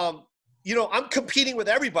 I'm competing with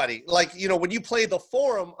everybody. Like, when you play the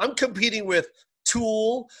Forum, I'm competing with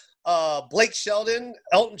Tool, Blake Shelton,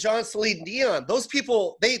 Elton John, Celine Dion. Those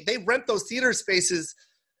people, they rent those theater spaces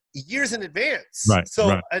years in advance. Right.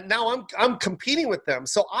 So and now I'm competing with them.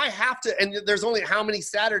 So I have to, and there's only how many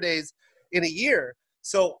Saturdays in a year.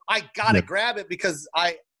 So I gotta grab it because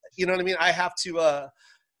you know what I mean? I have to,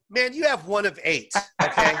 man, you have one of 8,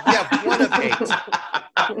 okay? You have one of 8.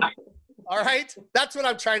 All right? That's what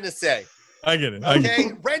I'm trying to say. I get it. Okay?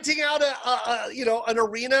 Renting out an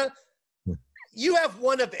arena, you have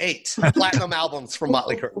one of 8 platinum albums from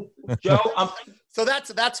Motley Crue. Joe, So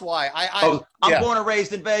that's why I'm born and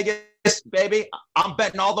raised in Vegas, baby. I'm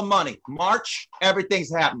betting all the money. March,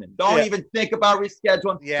 everything's happening. Don't even think about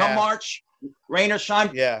rescheduling. Yeah. Come March, rain or shine,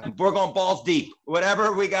 we're going balls deep.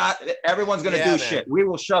 Whatever we got, everyone's going to do shit. We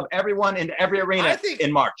will shove everyone into every arena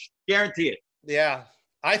in March. Guarantee it. Yeah.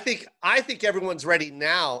 I think everyone's ready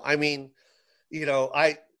now. I mean,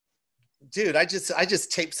 I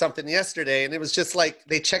just taped something yesterday, and it was just like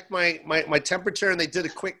they checked my temperature and they did a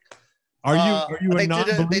quick. Are you a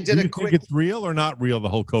non-believer? Do you think it's real or not real, the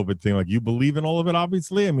whole COVID thing? Like, you believe in all of it,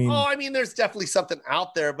 obviously? I mean, there's definitely something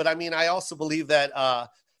out there, but I mean, I also believe that,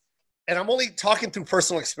 and I'm only talking through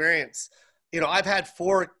personal experience. I've had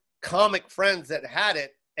 4 comic friends that had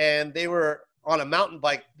it, and they were on a mountain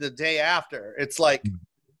bike the day after. It's like,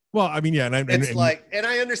 well, I mean, yeah, and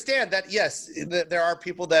I understand that. Yes, there are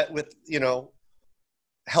people that with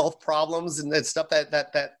health problems and stuff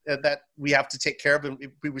that we have to take care of and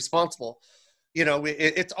be responsible.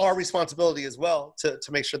 It's our responsibility as well to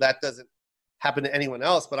make sure that doesn't happen to anyone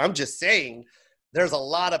else. But I'm just saying, there's a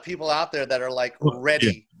lot of people out there that are like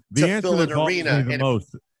ready to fill an arena. And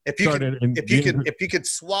if you could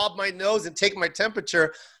swab my nose and take my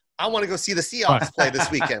temperature, I want to go see the Seahawks play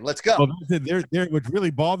this weekend. Let's go. Well, what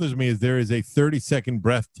really bothers me is there is a 30-second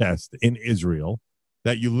breath test in Israel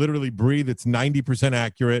that you literally breathe. It's 90%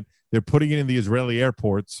 accurate. They're putting it in the Israeli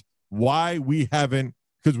airports. Why we haven't,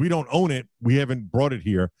 because we don't own it, we haven't brought it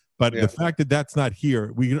here. But the fact that that's not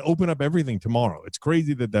here, we can open up everything tomorrow. It's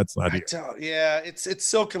crazy that that's not here. It's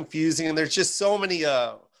so confusing, and there's just so many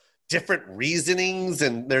different reasonings,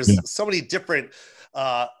 and there's so many different.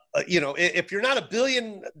 If you're not $1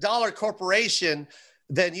 billion corporation,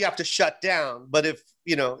 then you have to shut down. But if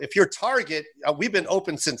you're Target, we've been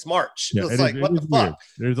open since March. It's like, what the fuck? Weird.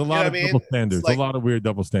 There's a lot of double standards. Like, a lot of weird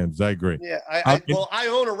double standards. I agree. Yeah, I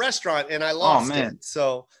own a restaurant and I lost it.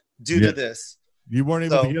 So due to this, you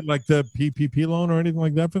weren't able to get like the PPP loan or anything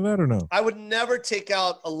like that for that, or no? I would never take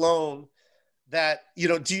out a loan that,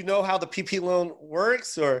 do you know how the PP loan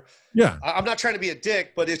works? Or I'm not trying to be a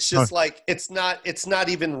dick, but it's just like, it's not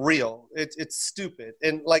even real. It's stupid.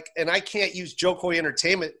 And I can't use Joe Coy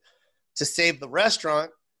Entertainment to save the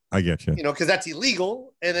restaurant. I get you. Because that's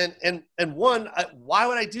illegal. And then, why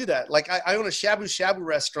would I do that? Like I own a shabu shabu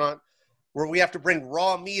restaurant where we have to bring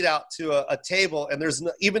raw meat out to a table. And there's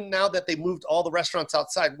even now that they moved all the restaurants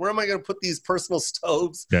outside, where am I going to put these personal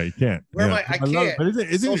stoves? Yeah, you can't. Where am I? I can't. But isn't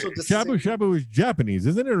shabu shabu is Japanese,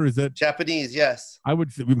 isn't it? Or is that Japanese? Yes.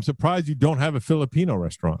 I'm surprised you don't have a Filipino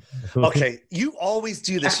restaurant. Okay. You always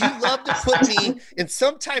do this. You love to put me in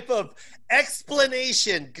some type of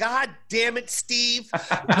explanation. God damn it, Steve.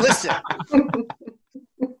 Listen.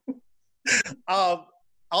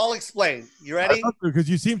 I'll explain. You ready? Because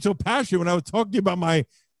you seemed so passionate when I was talking about my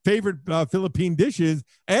favorite Philippine dishes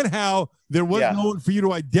and how there was no one for you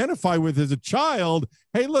to identify with as a child.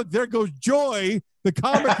 Hey, look, there goes Joy, the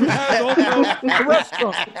comic who has a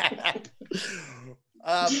restaurant.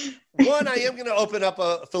 One, I am going to open up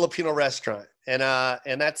a Filipino restaurant, and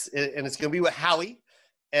it's going to be with Howie.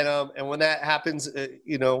 And when that happens,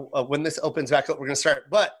 when this opens back up, we're going to start.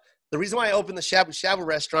 But the reason why I opened the Shabu Shabu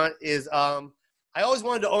restaurant is I always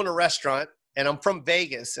wanted to own a restaurant, and I'm from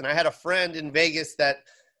Vegas, and I had a friend in Vegas that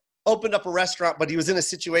opened up a restaurant, but he was in a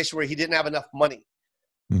situation where he didn't have enough money.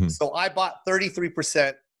 Mm-hmm. So I bought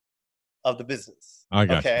 33% of the business.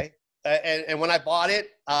 Okay. And when I bought it,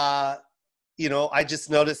 I just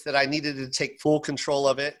noticed that I needed to take full control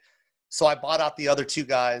of it. So I bought out the other 2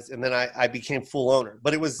 guys, and then I became full owner.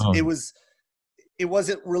 But it wasn't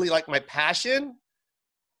really like my passion.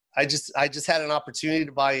 I just had an opportunity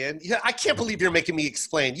to buy in. Yeah, I can't believe you're making me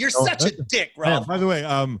explain. You're Oh, such a dick, Man, Ralph. by the way,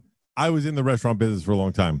 I was in the restaurant business for a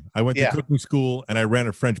long time. I went to Yeah. cooking school and I ran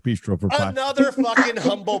a French bistro for 5. Another fucking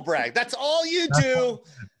humble brag. That's all you do.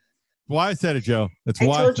 Why I said it, Joe. That's I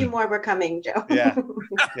why. told said you it. more were coming, Joe. Yeah.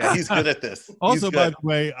 Yeah, he's good at this. Also, He's by good. the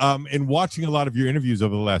way, in watching a lot of your interviews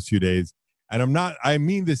over the last few days, and I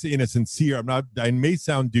mean this in a sincere, I may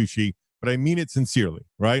sound douchey, but I mean it sincerely,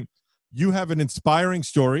 right? You have an inspiring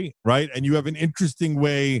story, right? And you have an interesting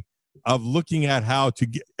way of looking at how to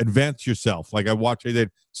advance yourself. Like I watch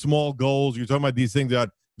it, small goals. You're talking about these things about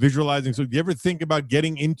visualizing. So do you ever think about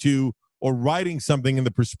getting into or writing something in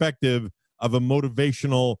the perspective of a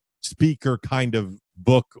motivational speaker kind of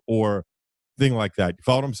book or thing like that? You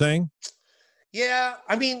follow what I'm saying? Yeah,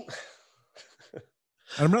 I mean,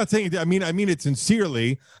 And I'm not saying I mean it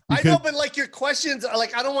sincerely. I know, but like your questions,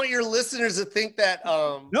 like I don't want your listeners to think that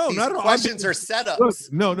No, these not at all. questions are setups. Look,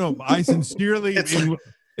 no. I sincerely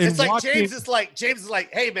It's like watching- James is like,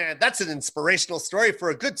 hey man, that's an inspirational story for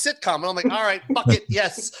a good sitcom. And I'm like, all right, fuck it,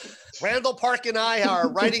 yes. Randall Park and I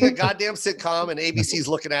are writing a goddamn sitcom, and ABC's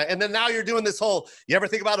looking at it. And then now you're doing this whole, you ever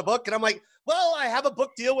think about a book? And I'm like, well, I have a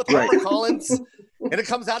book deal with HarperCollins, and it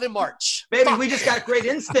comes out in March. Baby, Fuck. we just got great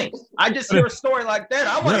instincts. I just hear a story like that.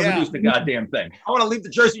 I want to Yeah. produce the goddamn thing. I want to leave the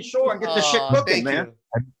Jersey Shore and get this shit cooking, Thank man.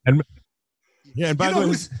 you. and by You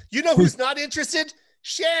the know way, who's not interested?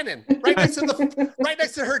 Shannon, right next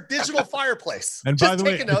to her digital fireplace. And Just by the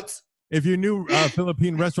way, taking notes. if your new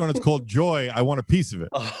Philippine restaurant is called Joy, I want a piece of it.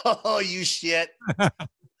 Oh, you shit. By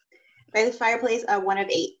the fireplace, 1 of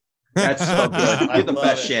 8. That's so good. I You're the love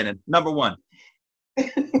best, it. Shannon. Number one.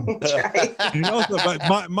 Try. And also,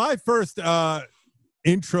 but my first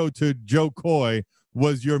intro to Joe Coy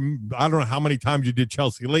was your, I don't know how many times you did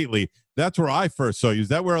Chelsea lately. That's where I first saw you. Is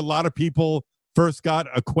that where a lot of people first got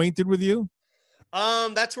acquainted with you?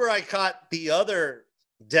 That's where I caught the other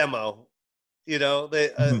demo. You know,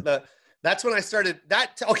 that's when I started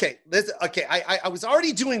that. I was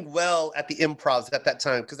already doing well at the Improvs at that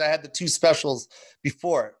time because I had the 2 specials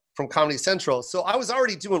before from Comedy Central. So I was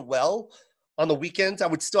already doing well on the weekends. I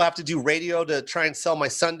would still have to do radio to try and sell my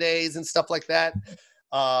Sundays and stuff like that.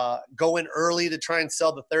 Go in early to try and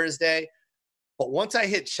sell the Thursday. But once I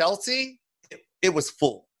hit Chelsea, it was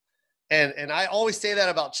full. And I always say that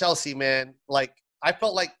about Chelsea, man. Like I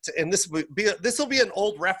felt like, and this will be an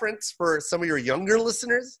old reference for some of your younger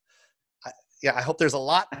listeners. I hope there's a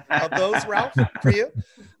lot of those, Ralph, for you.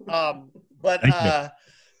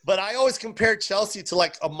 But I always compare Chelsea to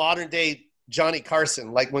like a modern day Johnny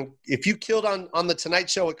Carson. Like if you killed on the Tonight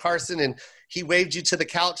Show with Carson and he waved you to the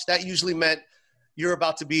couch, that usually meant you're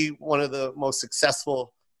about to be one of the most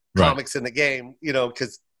successful comics in the game, you know,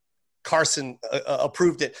 because Carson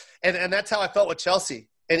approved it. And that's how I felt with Chelsea.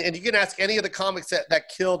 And you can ask any of the comics that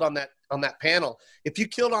killed on that panel. If you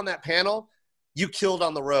killed on that panel, you killed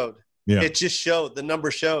on the road. Yeah. It just showed. The number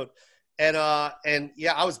showed. And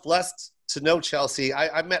yeah, I was blessed to know Chelsea.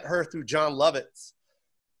 I met her through John Lovitz.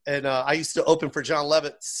 And I used to open for John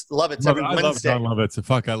Lovitz every I Wednesday. love John Lovitz.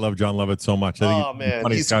 Fuck, I love John Lovitz so much. I think Oh, he's man, the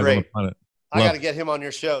funniest he's guy on the great. planet. I got to get him on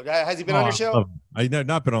your show. Has he been on your show? I've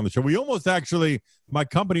not been on the show. We almost my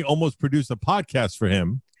company almost produced a podcast for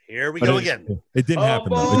him. Here we But go it- again. It didn't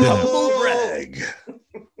happen. Though. It didn't happen. Humble brag.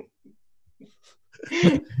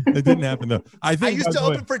 It didn't happen though. I think I used by to the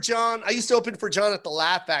way- open for John. I used to open for John at the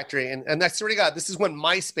Laugh Factory, and I swear to God, this is when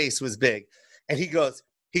MySpace was big. And he goes,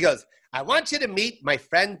 I want you to meet my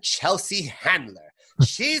friend Chelsea Handler.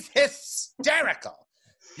 She's hysterical.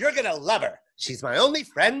 You're gonna love her. She's my only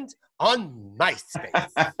friend on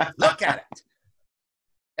MySpace. Look at it.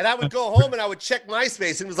 And I would go home and I would check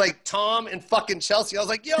MySpace, and it was like Tom and fucking Chelsea. I was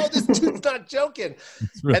like, yo, this dude's not joking.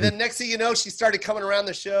 It's really- And then next thing you know, she started coming around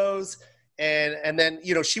the shows. And then,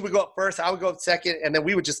 you know, she would go up first, I would go up second, and then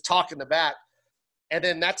we would just talk in the back. And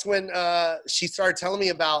then that's when she started telling me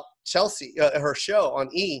about Chelsea, her show on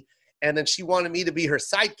E, and then she wanted me to be her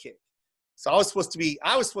sidekick. So I was supposed to be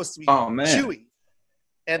Oh, man. Chewy.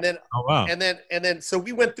 And then oh wow. and then so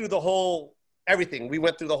we went through the whole everything. We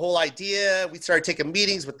went through the whole idea. We started taking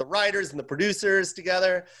meetings with the writers and the producers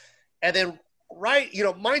together. And then you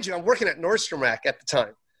know, mind you, I'm working at Nordstrom Rack at the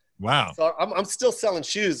time. Wow. So I'm still selling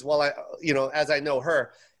shoes while as I know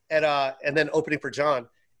her, and then opening for John,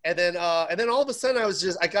 and then all of a sudden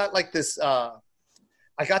I got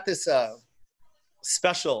this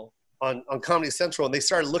special on Comedy Central, and they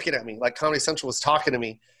started looking at me like Comedy Central was talking to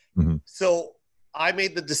me. Mm-hmm. So I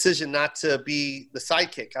made the decision not to be the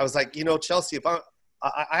sidekick. I was like, you know, Chelsea, if I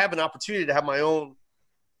have an opportunity to have my own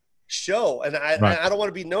show, and I don't want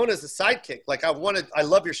to be known as a sidekick. Like I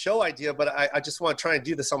love your show idea, but I just want to try and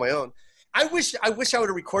do this on my own. I wish I would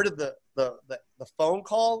have recorded the phone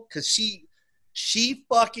call, because she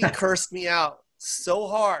fucking cursed me out so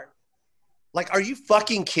hard. Like, are you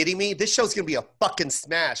fucking kidding me? This show's gonna be a fucking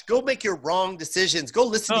smash. Go make your wrong decisions. Go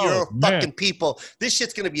listen to your fucking people. This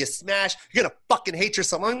shit's gonna be a smash. You're gonna fucking hate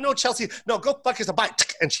yourself. I'm like, no, Chelsea, no, go fuck yourself. Bye.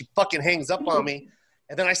 And she fucking hangs up on me.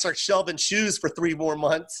 And then I start shelving shoes for 3 more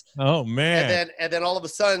months. Oh man! And then all of a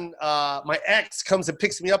sudden, my ex comes and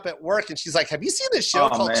picks me up at work, and she's like, "Have you seen this show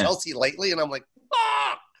called Chelsea lately?" And I'm like,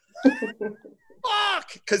 "Fuck,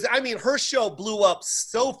 fuck," because I mean, her show blew up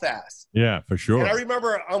so fast. Yeah, for sure. And I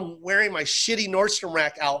remember I'm wearing my shitty Nordstrom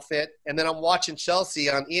Rack outfit, and then I'm watching Chelsea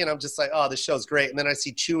on E! And I'm just like, "Oh, this show's great." And then I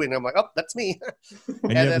see Chewy, and I'm like, "Oh, that's me."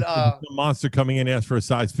 And then some monster coming in asks for a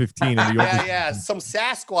size 15. And yeah. Some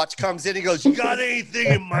Sasquatch comes in and goes, "You got anything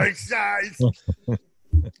in my size?"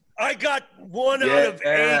 I got 1 out of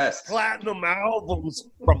 8 platinum albums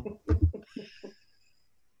from.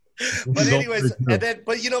 But anyways, but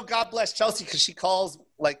God bless Chelsea, because she calls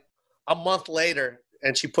like a month later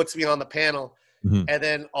and she puts me on the panel. Mm-hmm. And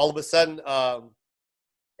then all of a sudden,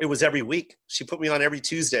 it was every week. She put me on every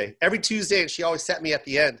Tuesday, and she always set me at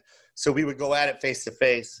the end. So we would go at it face to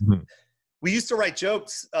face. We used to write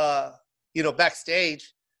jokes,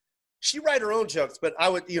 backstage. She write her own jokes, but I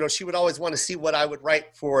would, she would always want to see what I would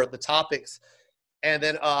write for the topics. And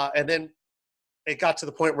then it got to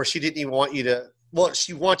the point where she didn't even want you to,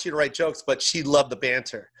 she wants you to write jokes, but she loved the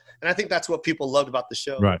banter. And I think that's what people loved about the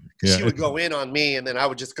show. Right. Yeah. She would go in on me, and then I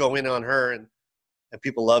would just go in on her, and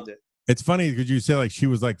people loved it. It's funny because you say like she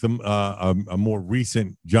was like a more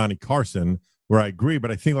recent Johnny Carson, where I agree,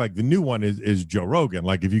 but I think like the new one is Joe Rogan.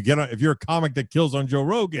 Like if you're a comic that kills on Joe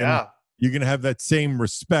Rogan, you're gonna have that same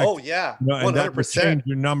respect. Oh yeah, 100%. And that would change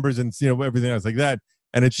your numbers and everything else like that.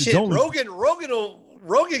 And it's shit. Only...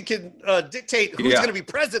 Rogan can dictate who's gonna be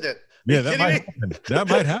president. Yeah, that might happen. That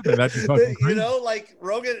might happen. That's fucking crazy. Like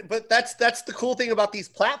Rogan. But that's the cool thing about these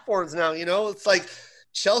platforms now. It's like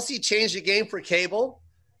Chelsea changed the game for cable.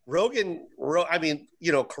 Rogan,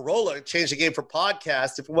 Corolla changed the game for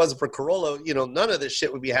podcasts. If it wasn't for Corolla, none of this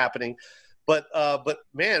shit would be happening. But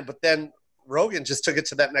then Rogan just took it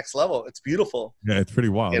to that next level. It's beautiful. Yeah, it's pretty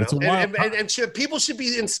wild. It's a wild and people should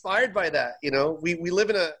be inspired by that. We live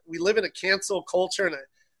in a cancel culture and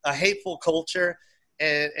a hateful culture,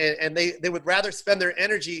 and they would rather spend their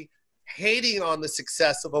energy hating on the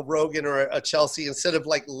success of a Rogan or a Chelsea instead of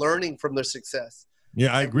like learning from their success.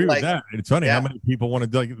 Yeah, I agree with that. It's funny how many people want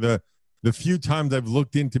to like the few times I've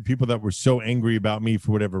looked into people that were so angry about me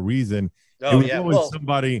for whatever reason. Oh, it was always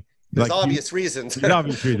somebody. There's obvious reasons. There's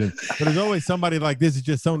obvious reasons. But there's always somebody like this is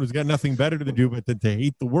just someone who's got nothing better to do but to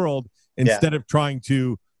hate the world instead of trying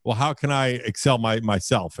to, how can I excel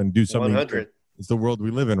myself and do something? 100. It's the world we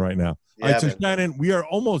live in right now. Yeah, all right, so Shannon, we are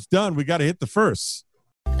almost done. We got to hit the first.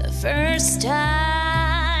 The first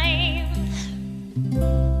time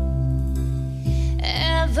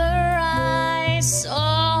ever I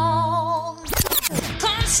saw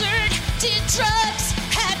concert, did drugs,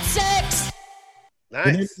 had sex. Nice.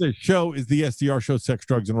 The name of the show is the SDR Show, Sex,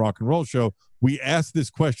 Drugs, and Rock and Roll Show. We asked this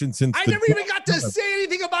question since I never even got to say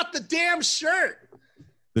anything about the damn shirt.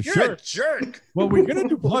 You're a jerk. Well, we're gonna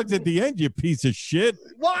do plugs at the end, you piece of shit.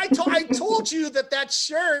 Well, I told you that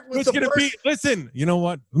shirt was the first. Listen, you know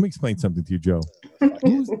what? Let me explain something to you, Joe.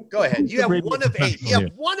 Go ahead. You have 1 of 8. You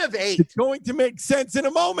have 1 of 8. It's going to make sense in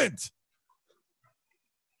a moment.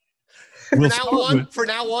 For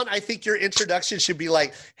now on, I think your introduction should be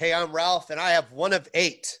like, "Hey, I'm Ralph, and I have 1 of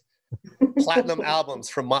 8 platinum albums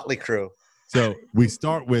from Motley Crue." So we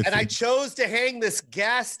start with, and I chose to hang this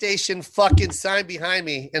gas station fucking sign behind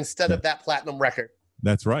me instead of that platinum record.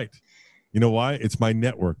 That's right. You know why? It's my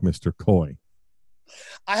network, Mr. Coy.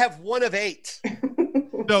 I have 1 of 8.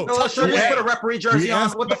 No, let's just put a referee jersey on.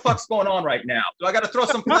 What the fuck's going on right now? Do I got to throw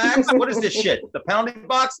some flags? What is this shit? The pounding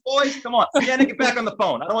box, boys? Come on. Shannon, get back on the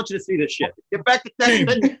phone. I don't want you to see this shit. Get back to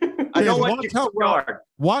texting. I don't want you to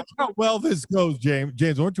watch how well this goes, James.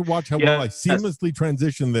 James, I want you to watch how well I seamlessly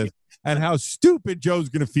transition this and how stupid Joe's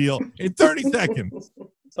going to feel in 30 seconds.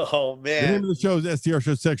 Oh, man. The name of the show is SDR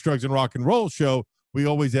Show, Sex, Drugs, and Rock and Roll Show. We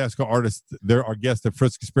always ask our artists, our guests, their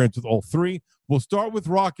first experience with all 3. We'll start with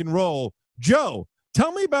rock and roll. Joe,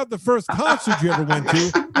 tell me about the first concert you ever went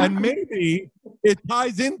to, and maybe it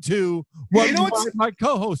ties into what my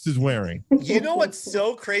co-host is wearing. You know what's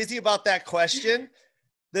so crazy about that question?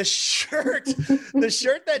 The shirt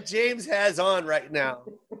that James has on right now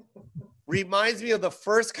reminds me of the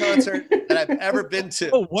first concert that I've ever been to.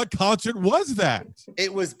 Oh, what concert was that?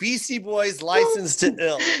 It was Beastie Boys' License to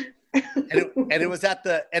Ill. And it was at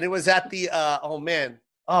the oh man.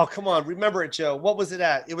 Oh, come on. Remember it, Joe. What was it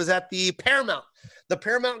at? It was at the Paramount the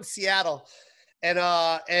Paramount in Seattle,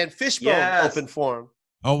 and Fishbone opened for him.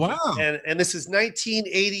 Oh wow! And this is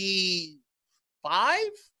 1985.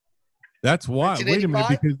 That's why. Wait a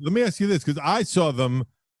minute, because let me ask you this, because I saw them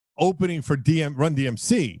opening for Run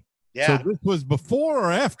DMC. Yeah. So this was before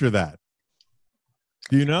or after that?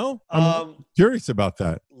 Do you know? I'm curious about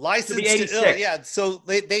that. Licensed to Ill, yeah. So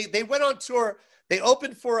they went on tour. They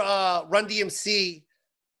opened for Run DMC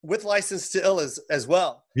with Licensed to Ill as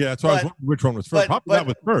well. Yeah, that's why I was wondering which one was first. Probably that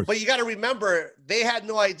was first. But you got to remember, they had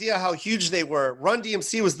no idea how huge they were. Run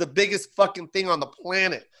DMC was the biggest fucking thing on the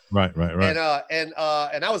planet. Right. And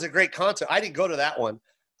that was a great concert. I didn't go to that one.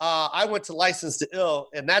 I went to Licensed to Ill,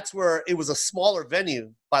 and that's where it was a smaller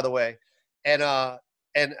venue, by the way. And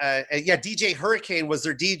DJ Hurricane was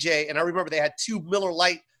their DJ, and I remember they had 2 Miller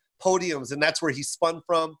Lite podiums, and that's where he spun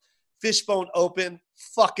from. Fishbone open,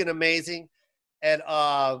 fucking amazing. And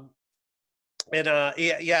I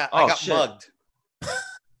got mugged.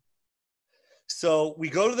 So we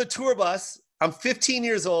go to the tour bus. I'm 15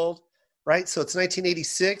 years old, right? So it's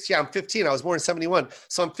 1986. Yeah, I'm 15. I was born in 71.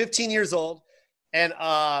 So I'm 15 years old. And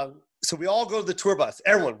so we all go to the tour bus.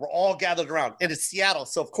 Everyone, we're all gathered around. And it's Seattle.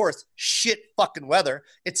 So, of course, shit fucking weather.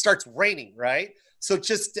 It starts raining, right? So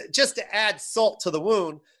just to add salt to the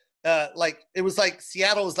wound, it was like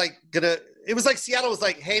Seattle was like,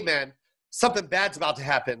 hey, man, something bad's about to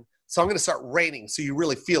happen. So I'm going to start raining so you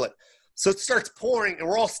really feel it. So it starts pouring, and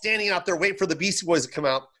we're all standing out there waiting for the Beastie Boys to come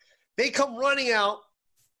out. They come running out.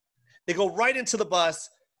 They go right into the bus,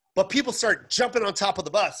 but people start jumping on top of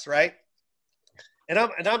the bus, right? And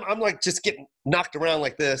I'm like just getting knocked around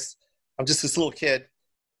like this. I'm just this little kid.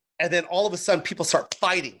 And then all of a sudden people start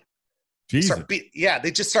fighting. Jesus.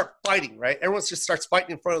 They just start fighting, right? Everyone just starts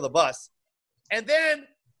fighting in front of the bus. And then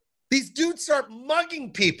these dudes start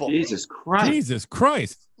mugging people. Jesus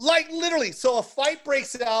Christ. Like literally. So a fight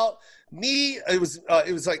breaks out. It was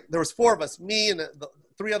like there was 4 of us, me and the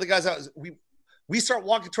 3 other guys. We start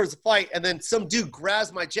walking towards the fight, and then some dude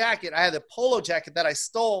grabs my jacket. I had a polo jacket that I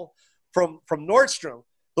stole from Nordstrom.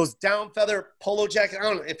 Those down feather polo jacket. I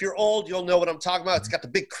don't know. If you're old, you'll know what I'm talking about. It's got the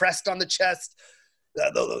big crest on the chest.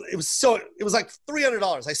 It was like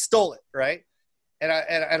 $300. I stole it, right? And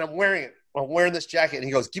I'm wearing it. I'm wearing this jacket, and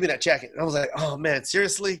he goes, "Give me that jacket." And I was like, "Oh man,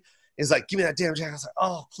 seriously?" He's like, "Give me that damn jacket." I was like,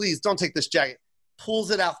 "Oh, please don't take this jacket."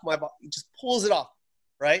 Pulls it off my body. He just pulls it off,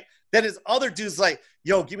 right? Then his other dude's like,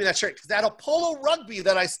 "Yo, give me that shirt," because I had a polo rugby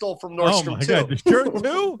that I stole from Nordstrom Oh my God, the shirt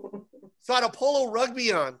too? So I had a polo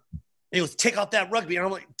rugby on. He goes, "Take off that rugby," and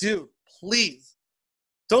I'm like, "Dude, please,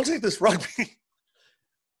 don't take this rugby."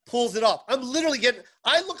 Pulls it off. I'm literally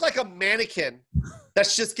I look like a mannequin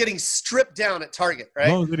that's just getting stripped down at Target, right?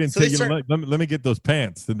 No, they didn't say, let me get those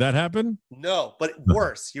pants. Did that happen? No, but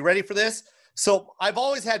worse. You ready for this? So I've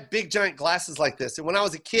always had big, giant glasses like this. And when I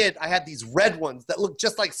was a kid, I had these red ones that looked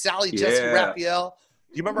just like Sally Jesse Raphael.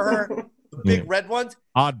 Do you remember her? The big red ones?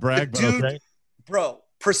 Odd brag, but okay. Bro,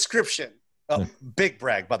 prescription. Big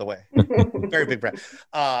brag, by the way. Very big brag.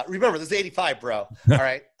 Remember, this is 85, bro. All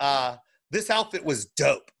right. This outfit was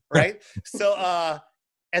dope, right? So,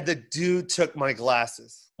 and the dude took my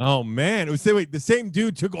glasses. Oh, man. Wait, the same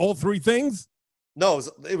dude took all 3 things? No,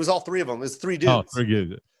 it was all 3 of them. It was 3 dudes. Oh,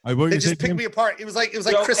 forgive it. They just picked me apart. It was like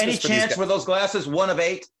Christmas. Any chance were those glasses 1 of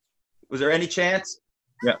 8? Was there any chance?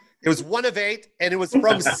 Yeah. It was 1 of 8, and it was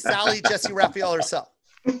from Sally Jesse Raphael herself.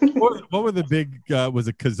 What were the big? Was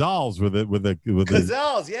it Cazals with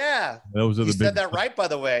Cazals? Yeah, those are you the said big. That right, by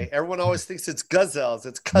the way. Everyone always thinks it's Gazelles.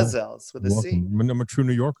 It's Cazals with a C. I'm a true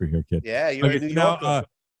New Yorker here, kid. Yeah, you're a New Yorker.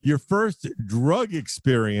 Your first drug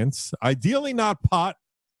experience, ideally not pot,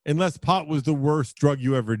 unless pot was the worst drug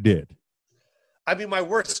you ever did. I mean, my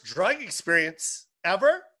worst drug experience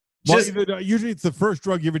ever. Well, usually it's the first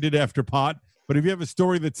drug you ever did after pot. But if you have a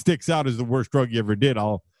story that sticks out as the worst drug you ever did,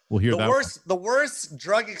 we'll hear that. The worst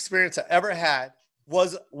drug experience I ever had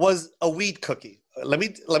was a weed cookie. Let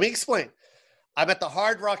me explain. I'm at the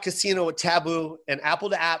Hard Rock Casino with Taboo and Apple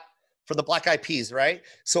to App for the Black Eyed Peas, right?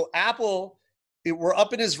 So Apple, we're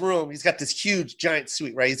up in his room. He's got this huge giant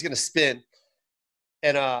suite, right? He's gonna spin,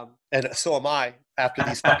 and so am I after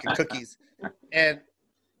these fucking cookies, and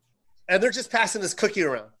they're just passing this cookie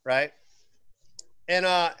around, right? And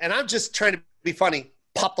I'm just trying to be funny,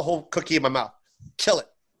 pop the whole cookie in my mouth, kill it.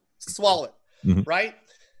 Swallow it, right?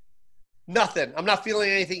 Nothing. I'm not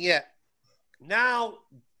feeling anything yet. Now,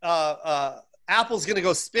 Apple's going to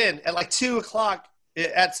go spin at like 2:00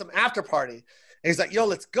 at some after party. And he's like, "Yo,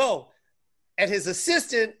 let's go." And his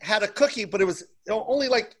assistant had a cookie, but it was only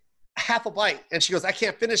like half a bite. And she goes, "I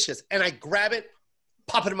can't finish this." And I grab it,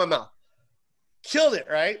 pop it in my mouth. Killed it,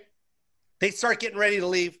 right? They start getting ready to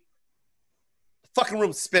leave. The fucking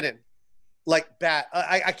room's spinning. like bad.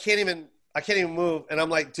 I can't even move. And I'm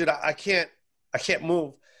like, dude, I can't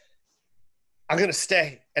move. I'm going to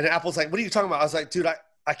stay. And Apple's like, what are you talking about? I was like, dude,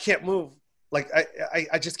 I can't move. Like,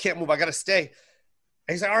 I just can't move. I got to stay.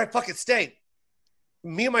 And he's like, all right, fuck it, stay.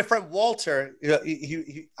 Me and my friend Walter,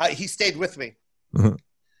 he stayed with me. Mhm.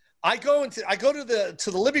 I go to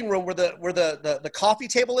the living room where the coffee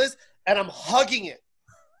table is, and I'm hugging it.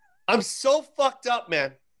 I'm so fucked up,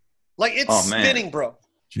 man. Like, it's spinning, bro.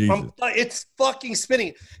 Jesus. It's fucking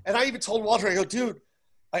spinning. And I even told Walter, I go, dude,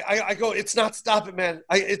 I go, it's not stopping, man.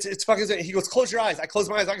 It's fucking. He goes, close your eyes. I close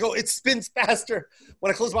my eyes. I go, it spins faster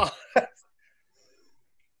when I close my eyes.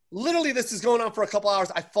 Literally, this is going on for a couple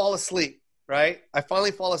hours. I fall asleep, right? I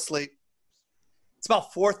finally fall asleep. It's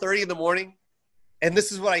about 4:30 in the morning. And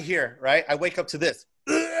this is what I hear, right? I wake up to this.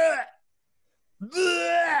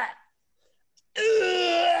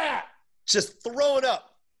 Just throwing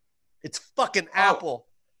up. It's fucking Apple.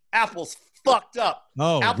 Apple's fucked up.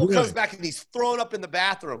 Oh, Apple really? comes back and he's throwing up in the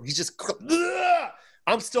bathroom. He's just,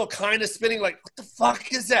 I'm still kind of spinning like, what the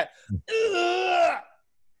fuck is that?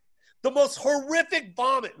 The most horrific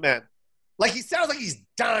vomit, man. Like, he sounds like he's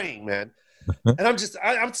dying, man. And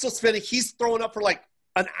I'm still spinning. He's throwing up for like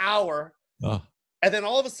an hour. Oh. And then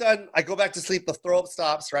all of a sudden, I go back to sleep. The throw up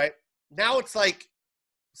stops, right? Now it's like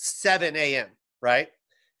 7 a.m., right?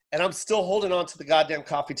 And I'm still holding on to the goddamn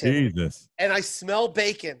coffee table. Jesus. And I smell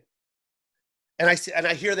bacon. And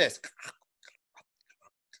I hear this.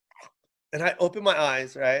 And I open my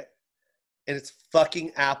eyes, right? And it's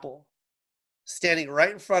fucking Apple standing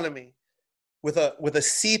right in front of me with a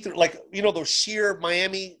see-through, like, you know, those sheer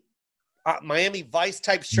Miami Vice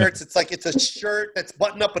type shirts. It's like, it's a shirt that's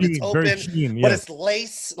buttoned up, but it's open, but it's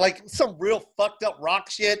lace, like some real fucked up rock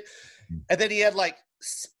shit. And then he had like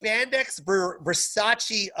spandex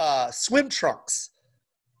Versace swim trunks,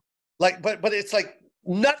 like, but it's like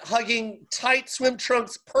nut hugging tight swim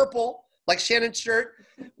trunks, purple, like Shannon's shirt,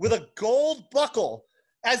 with a gold buckle,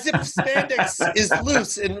 as if spandex is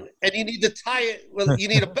loose and you need to tie it. Well, you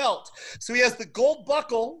need a belt, so he has the gold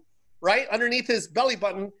buckle right underneath his belly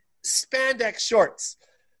button, spandex shorts,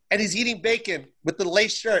 and he's eating bacon with the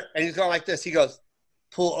lace shirt, and he's going like this. He goes,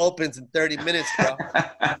 "Pool opens in 30 minutes,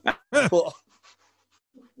 bro."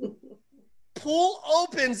 Pool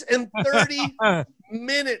opens in 30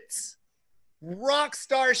 minutes. Rock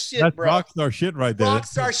star shit, That's bro. rock star shit right there. Rock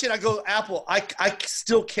star shit. I go, Apple, I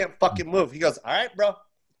still can't fucking move. He goes, all right, bro.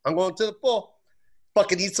 I'm going to the pool.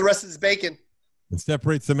 Fucking eats the rest of his bacon. It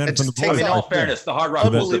separates the men It from the just takes boys. In all off. fairness, the Hard Rock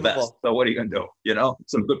was the Unbelievable. best. So what are you gonna do? You know,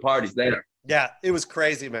 some good parties there. Yeah, it was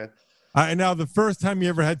crazy, man. Now, the first time you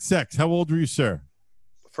ever had sex, how old were you, sir?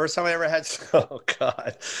 First time I ever had, oh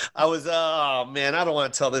God. I was, oh man, I don't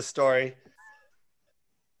want to tell this story.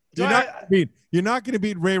 You're not going to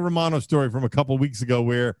beat Ray Romano's story from a couple weeks ago,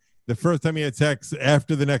 where the first time he had sex,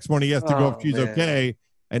 after the next morning he has to go if she's man. okay,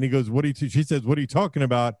 and he goes, she says, "What are you talking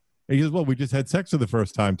about?" And he goes, "Well, we just had sex for the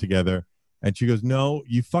first time together." And she goes, "No,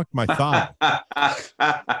 you fucked my thigh."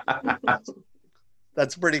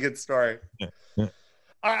 That's a pretty good story. Yeah. All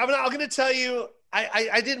right, I'm going to tell you,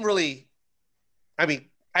 I didn't really, I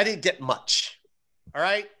didn't get much. All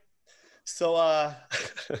right. So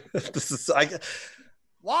this is,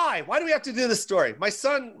 why do we have to do this story? My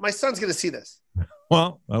son's going to see this.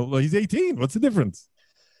 Well, he's 18. What's the difference?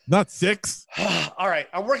 Not 6. All right.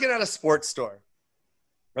 I'm working at a sports store.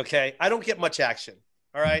 Okay. I don't get much action.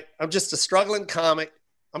 All right. I'm just a struggling comic.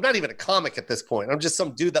 I'm not even a comic at this point. I'm just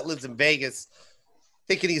some dude that lives in Vegas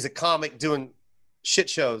thinking he's a comic doing shit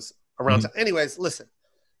shows around town. Anyways, listen.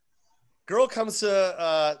 Girl comes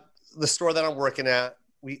to the store that I'm working at.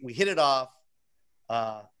 We hit it off.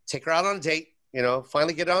 Take her out on a date. You know,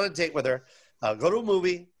 finally get on a date with her. Go to a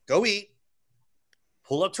movie. Go eat.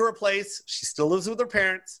 Pull up to her place. She still lives with her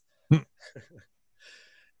parents.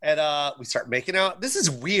 And we start making out. This is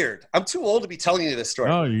weird. I'm too old to be telling you this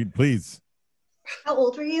story. Oh, please. How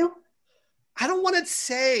old were you? I don't want to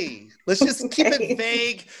say. Let's just keep it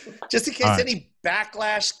vague, just in case any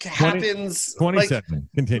backlash happens. 20 Like, seconds.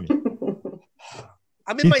 Continue.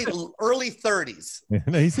 I'm in my early 30s.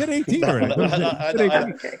 No, he said 18 already. I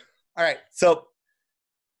know. All right, so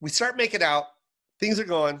we start making out. Things are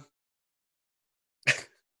going.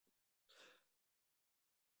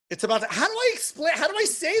 It's about how do I explain? How do I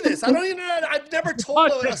say this? I don't even know. I've never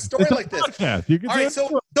told a story like this. You can All say right,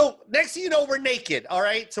 so next thing you know, we're naked. All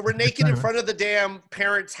right, so we're naked in front of the damn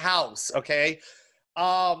parents' house. Okay,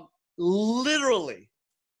 literally,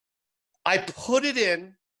 I put it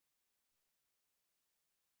in,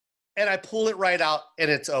 and I pull it right out,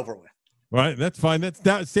 and it's over with. Right, that's fine. That's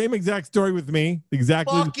that same exact story with me.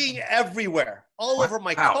 Exactly. Fucking everywhere, all over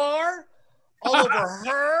my car, all over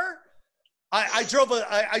her. I drove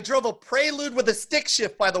a Prelude with a stick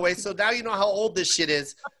shift, by the way. So now you know how old this shit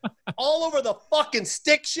is. All over the fucking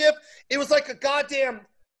stick shift. It was like a goddamn,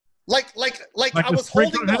 like I was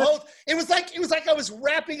holding the hose. It was like I was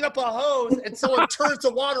wrapping up a hose, and someone turns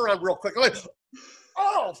the water on real quick. I'm like,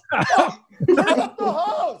 oh, fuck, turn up the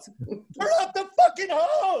hose, turn up the fucking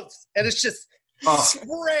hose, and it's just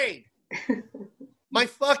sprayed. My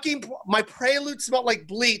Prelude smelled like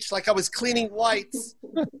bleach, like I was cleaning whites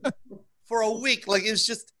for a week. Like it was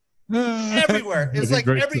just everywhere. It was like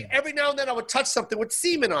every now and then I would touch something with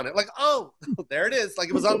semen on it. Like, oh, there it is. Like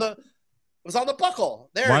it was on the buckle.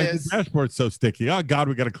 There Why it is. Is the dashboard so sticky? Oh God,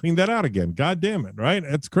 we got to clean that out again. God damn it! Right?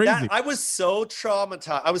 That's crazy. I was so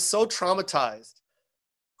traumatized.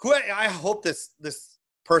 I hope this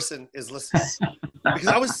person is listening because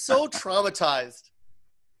I was so traumatized.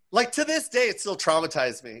 Like to this day, it still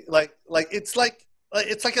traumatized me. Like it's like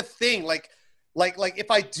a thing. Like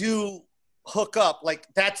if I do hook up, like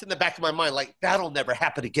that's in the back of my mind. Like that'll never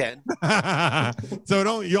happen again.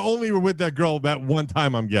 So you only were with that girl that one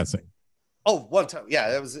time, I'm guessing. Oh, one time.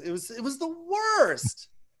 Yeah, it was the worst.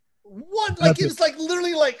 It was like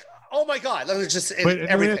literally like, oh my God. That was just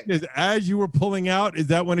everything. As you were pulling out, is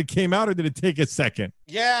that when it came out or did it take a second?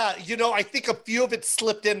 Yeah. I think a few of it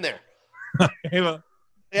slipped in there.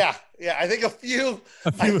 Yeah. I think a few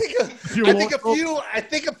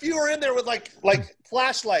are in there with like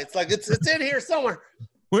flashlights. Like it's in here somewhere.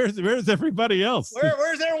 Where's everybody else?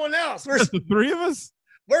 Where's everyone else? Where's the three of us?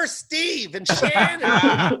 Where's Steve and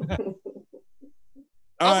Shannon?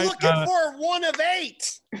 I'm looking for one of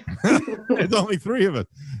 8. There's only 3 of us.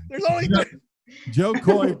 There's only 3. Joe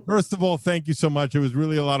Coy, first of all, thank you so much. It was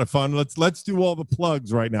really a lot of fun. Let's do all the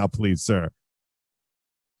plugs right now, please, sir.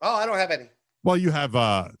 Oh, I don't have any. Well, you have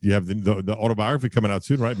the autobiography coming out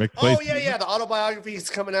soon, right? The autobiography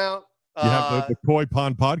is coming out. You have the Koi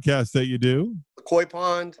Pond podcast that you do. The Koi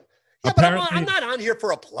Pond. Yeah, but I'm not on here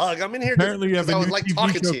for a plug. I'm in here. Apparently, you have a new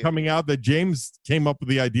TV show coming out that James came up with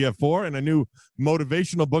the idea for, and a new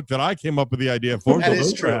motivational book that I came up with the idea for. That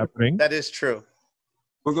is true. That is true.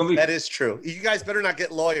 That is true. You guys better not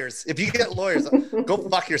get lawyers. If you get lawyers, go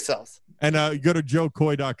fuck yourselves. And you go to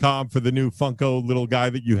joecoy.com for the new Funko little guy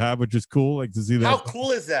that you have, which is cool. Like to see that. How cool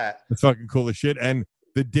is that? It's fucking cool as shit. And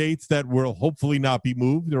the dates that will hopefully not be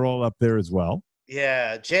moved, they're all up there as well.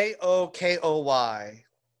 Yeah, JOKOY.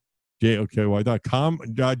 JOKY.com.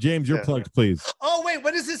 James, your plugs, please. Oh wait,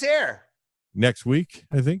 when does this air? Next week,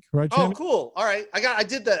 I think. Right? Shannon? Oh, cool. All right, I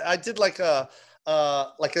did like a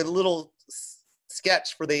little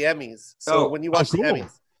sketch for the Emmys. So when you watch the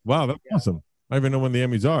Emmys. Wow, that's awesome. I don't even know when the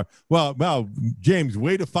Emmys are. Well, James,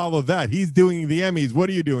 way to follow that. He's doing the Emmys. What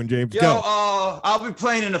are you doing, James? Go. I'll be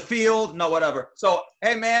playing in the field. No, whatever. So,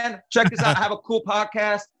 hey, man, check this out. I have a cool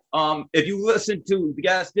podcast. If you listen to the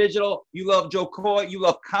Gas Digital, you love Joe Coy, you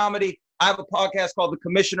love comedy. I have a podcast called The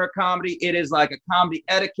Commissioner Comedy. It is like a comedy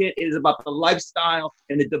etiquette. It is about the lifestyle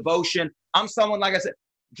and the devotion. I'm someone, like I said,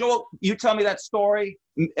 Joel, you tell me that story.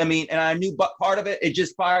 I mean, and I knew part of it. It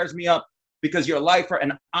just fires me up because you're a lifer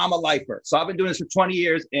and I'm a lifer. So I've been doing this for 20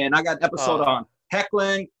 years and I got an episode on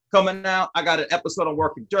heckling coming out. I got an episode on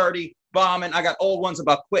working dirty, bombing. I got old ones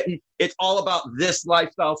about quitting. It's all about this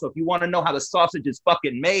lifestyle. So if you want to know how the sausage is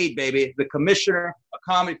fucking made, baby, The Commissioner, a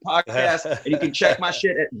comedy podcast, and you can check my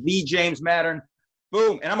shit at The James Mattern.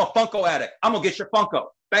 Boom. And I'm a Funko addict. I'm going to get your Funko.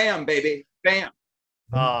 Bam, baby. Bam.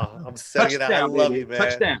 Oh, I'm setting it out. I love you, man.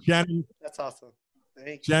 Touchdown. Shannon. That's awesome.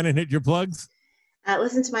 Thank you. Shannon, hit your plugs.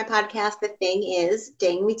 Listen to my podcast, The Thing Is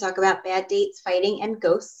Ding. We talk about bad dates, fighting, and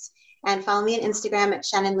ghosts. And follow me on Instagram at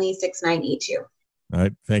ShannonLee6982. All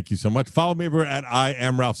right. Thank you so much. Follow me over at I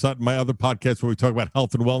Am Ralph Sutton. My other podcast where we talk about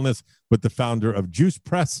health and wellness with the founder of Juice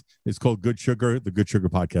Press is called Good Sugar. The Good Sugar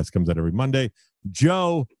podcast comes out every Monday.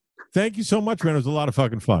 Joe, thank you so much, man. It was a lot of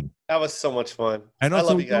fucking fun. That was so much fun. And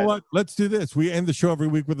also, you know what? Let's do this. We end the show every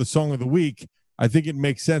week with a song of the week. I think it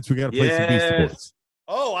makes sense. We got to play some Beastie Boys.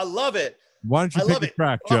 Oh, I love it. Why don't you pick a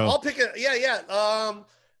track, Joe? I'll pick it. Yeah.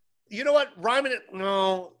 You know what? Rhyming it.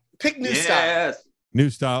 No. Pick New Style. New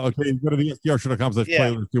Style. Okay, go to the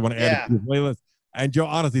SDRshow.com/playlist. You want to add it to the playlist. And Joe,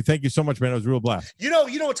 honestly, thank you so much, man. It was a real blast. You know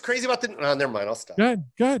what's crazy about the? Never mind. I'll stop. Go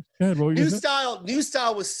ahead. New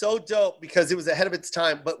Style was so dope because it was ahead of its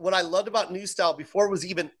time. But what I loved about New Style before it was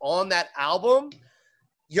even on that album,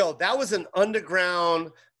 that was an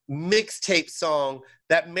underground mixtape song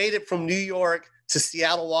that made it from New York to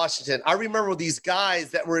Seattle, Washington. I remember these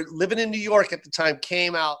guys that were living in New York at the time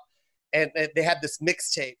came out and they had this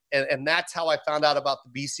mixtape. And that's how I found out about the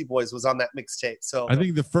Beastie Boys was on that mixtape. So I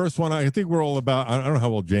think the first one, I think we're all about, I don't know how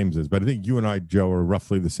old James is, but I think you and I, Joe, are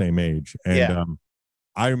roughly the same age. And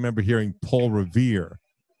I remember hearing Paul Revere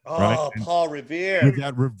Oh, Paul Revere with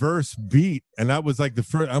that reverse beat, and that was like the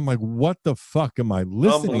first. I'm like, what the fuck am I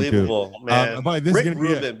listening Unbelievable, to? man. This Rick is gonna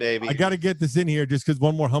Rubin, baby. I got to get this in here just because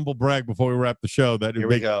one more humble brag before we wrap the show. Here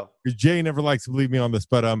we go. Because Jay never likes to believe me on this,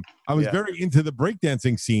 but I was very into the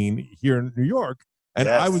breakdancing scene here in New York, and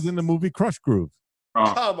I was in the movie Crush Groove.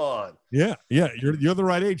 Oh. Come on. Yeah, you're the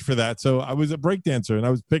right age for that. So I was a breakdancer, and I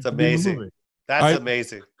was picked. It's amazing. To be in the movie. That's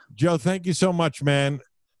amazing. Joe, thank you so much, man.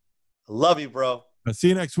 Love you, bro. I'll see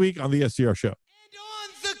you next week on the SDR Show. And on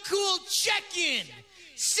the cool check-in,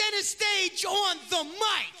 center stage on the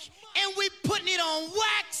mic, and we putting it on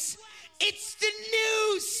wax. It's the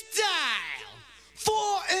new style.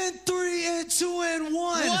 4 and 3 and 2 and 1.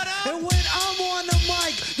 What up? And when I'm on the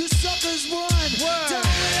mic, the suckers run. Word. Down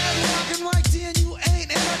with that rockin' like 10 you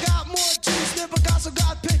ain't. And I got more juice than Picasso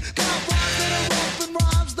got pick. Got rhymes that are rough and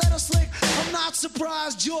rhymes that are slick. I'm not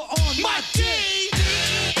surprised you're on my dick.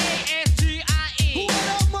 D-E-A-S-T-I-E. What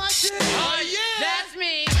up, my D? Oh, yeah. That's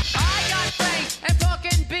me. I got franks and pork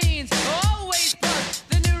and beans. Always plus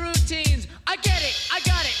the new routines. I get it. I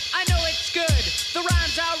got it. I know it's good. The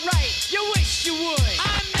rhymes are right. You wish you would.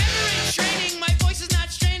 I'm never in training. My voice is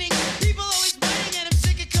not straining. People always biting and I'm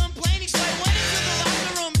sick of complaining. So I went into the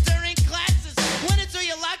locker room during classes. Went into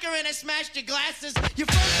your locker and I smashed your glasses.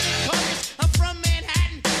 You're from Secaucus. I'm from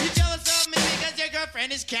Manhattan. You're jealous of me because your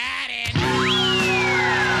girlfriend is catting.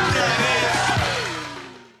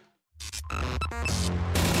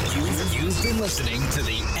 You've been listening to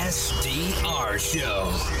the SDR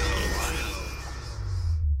Show.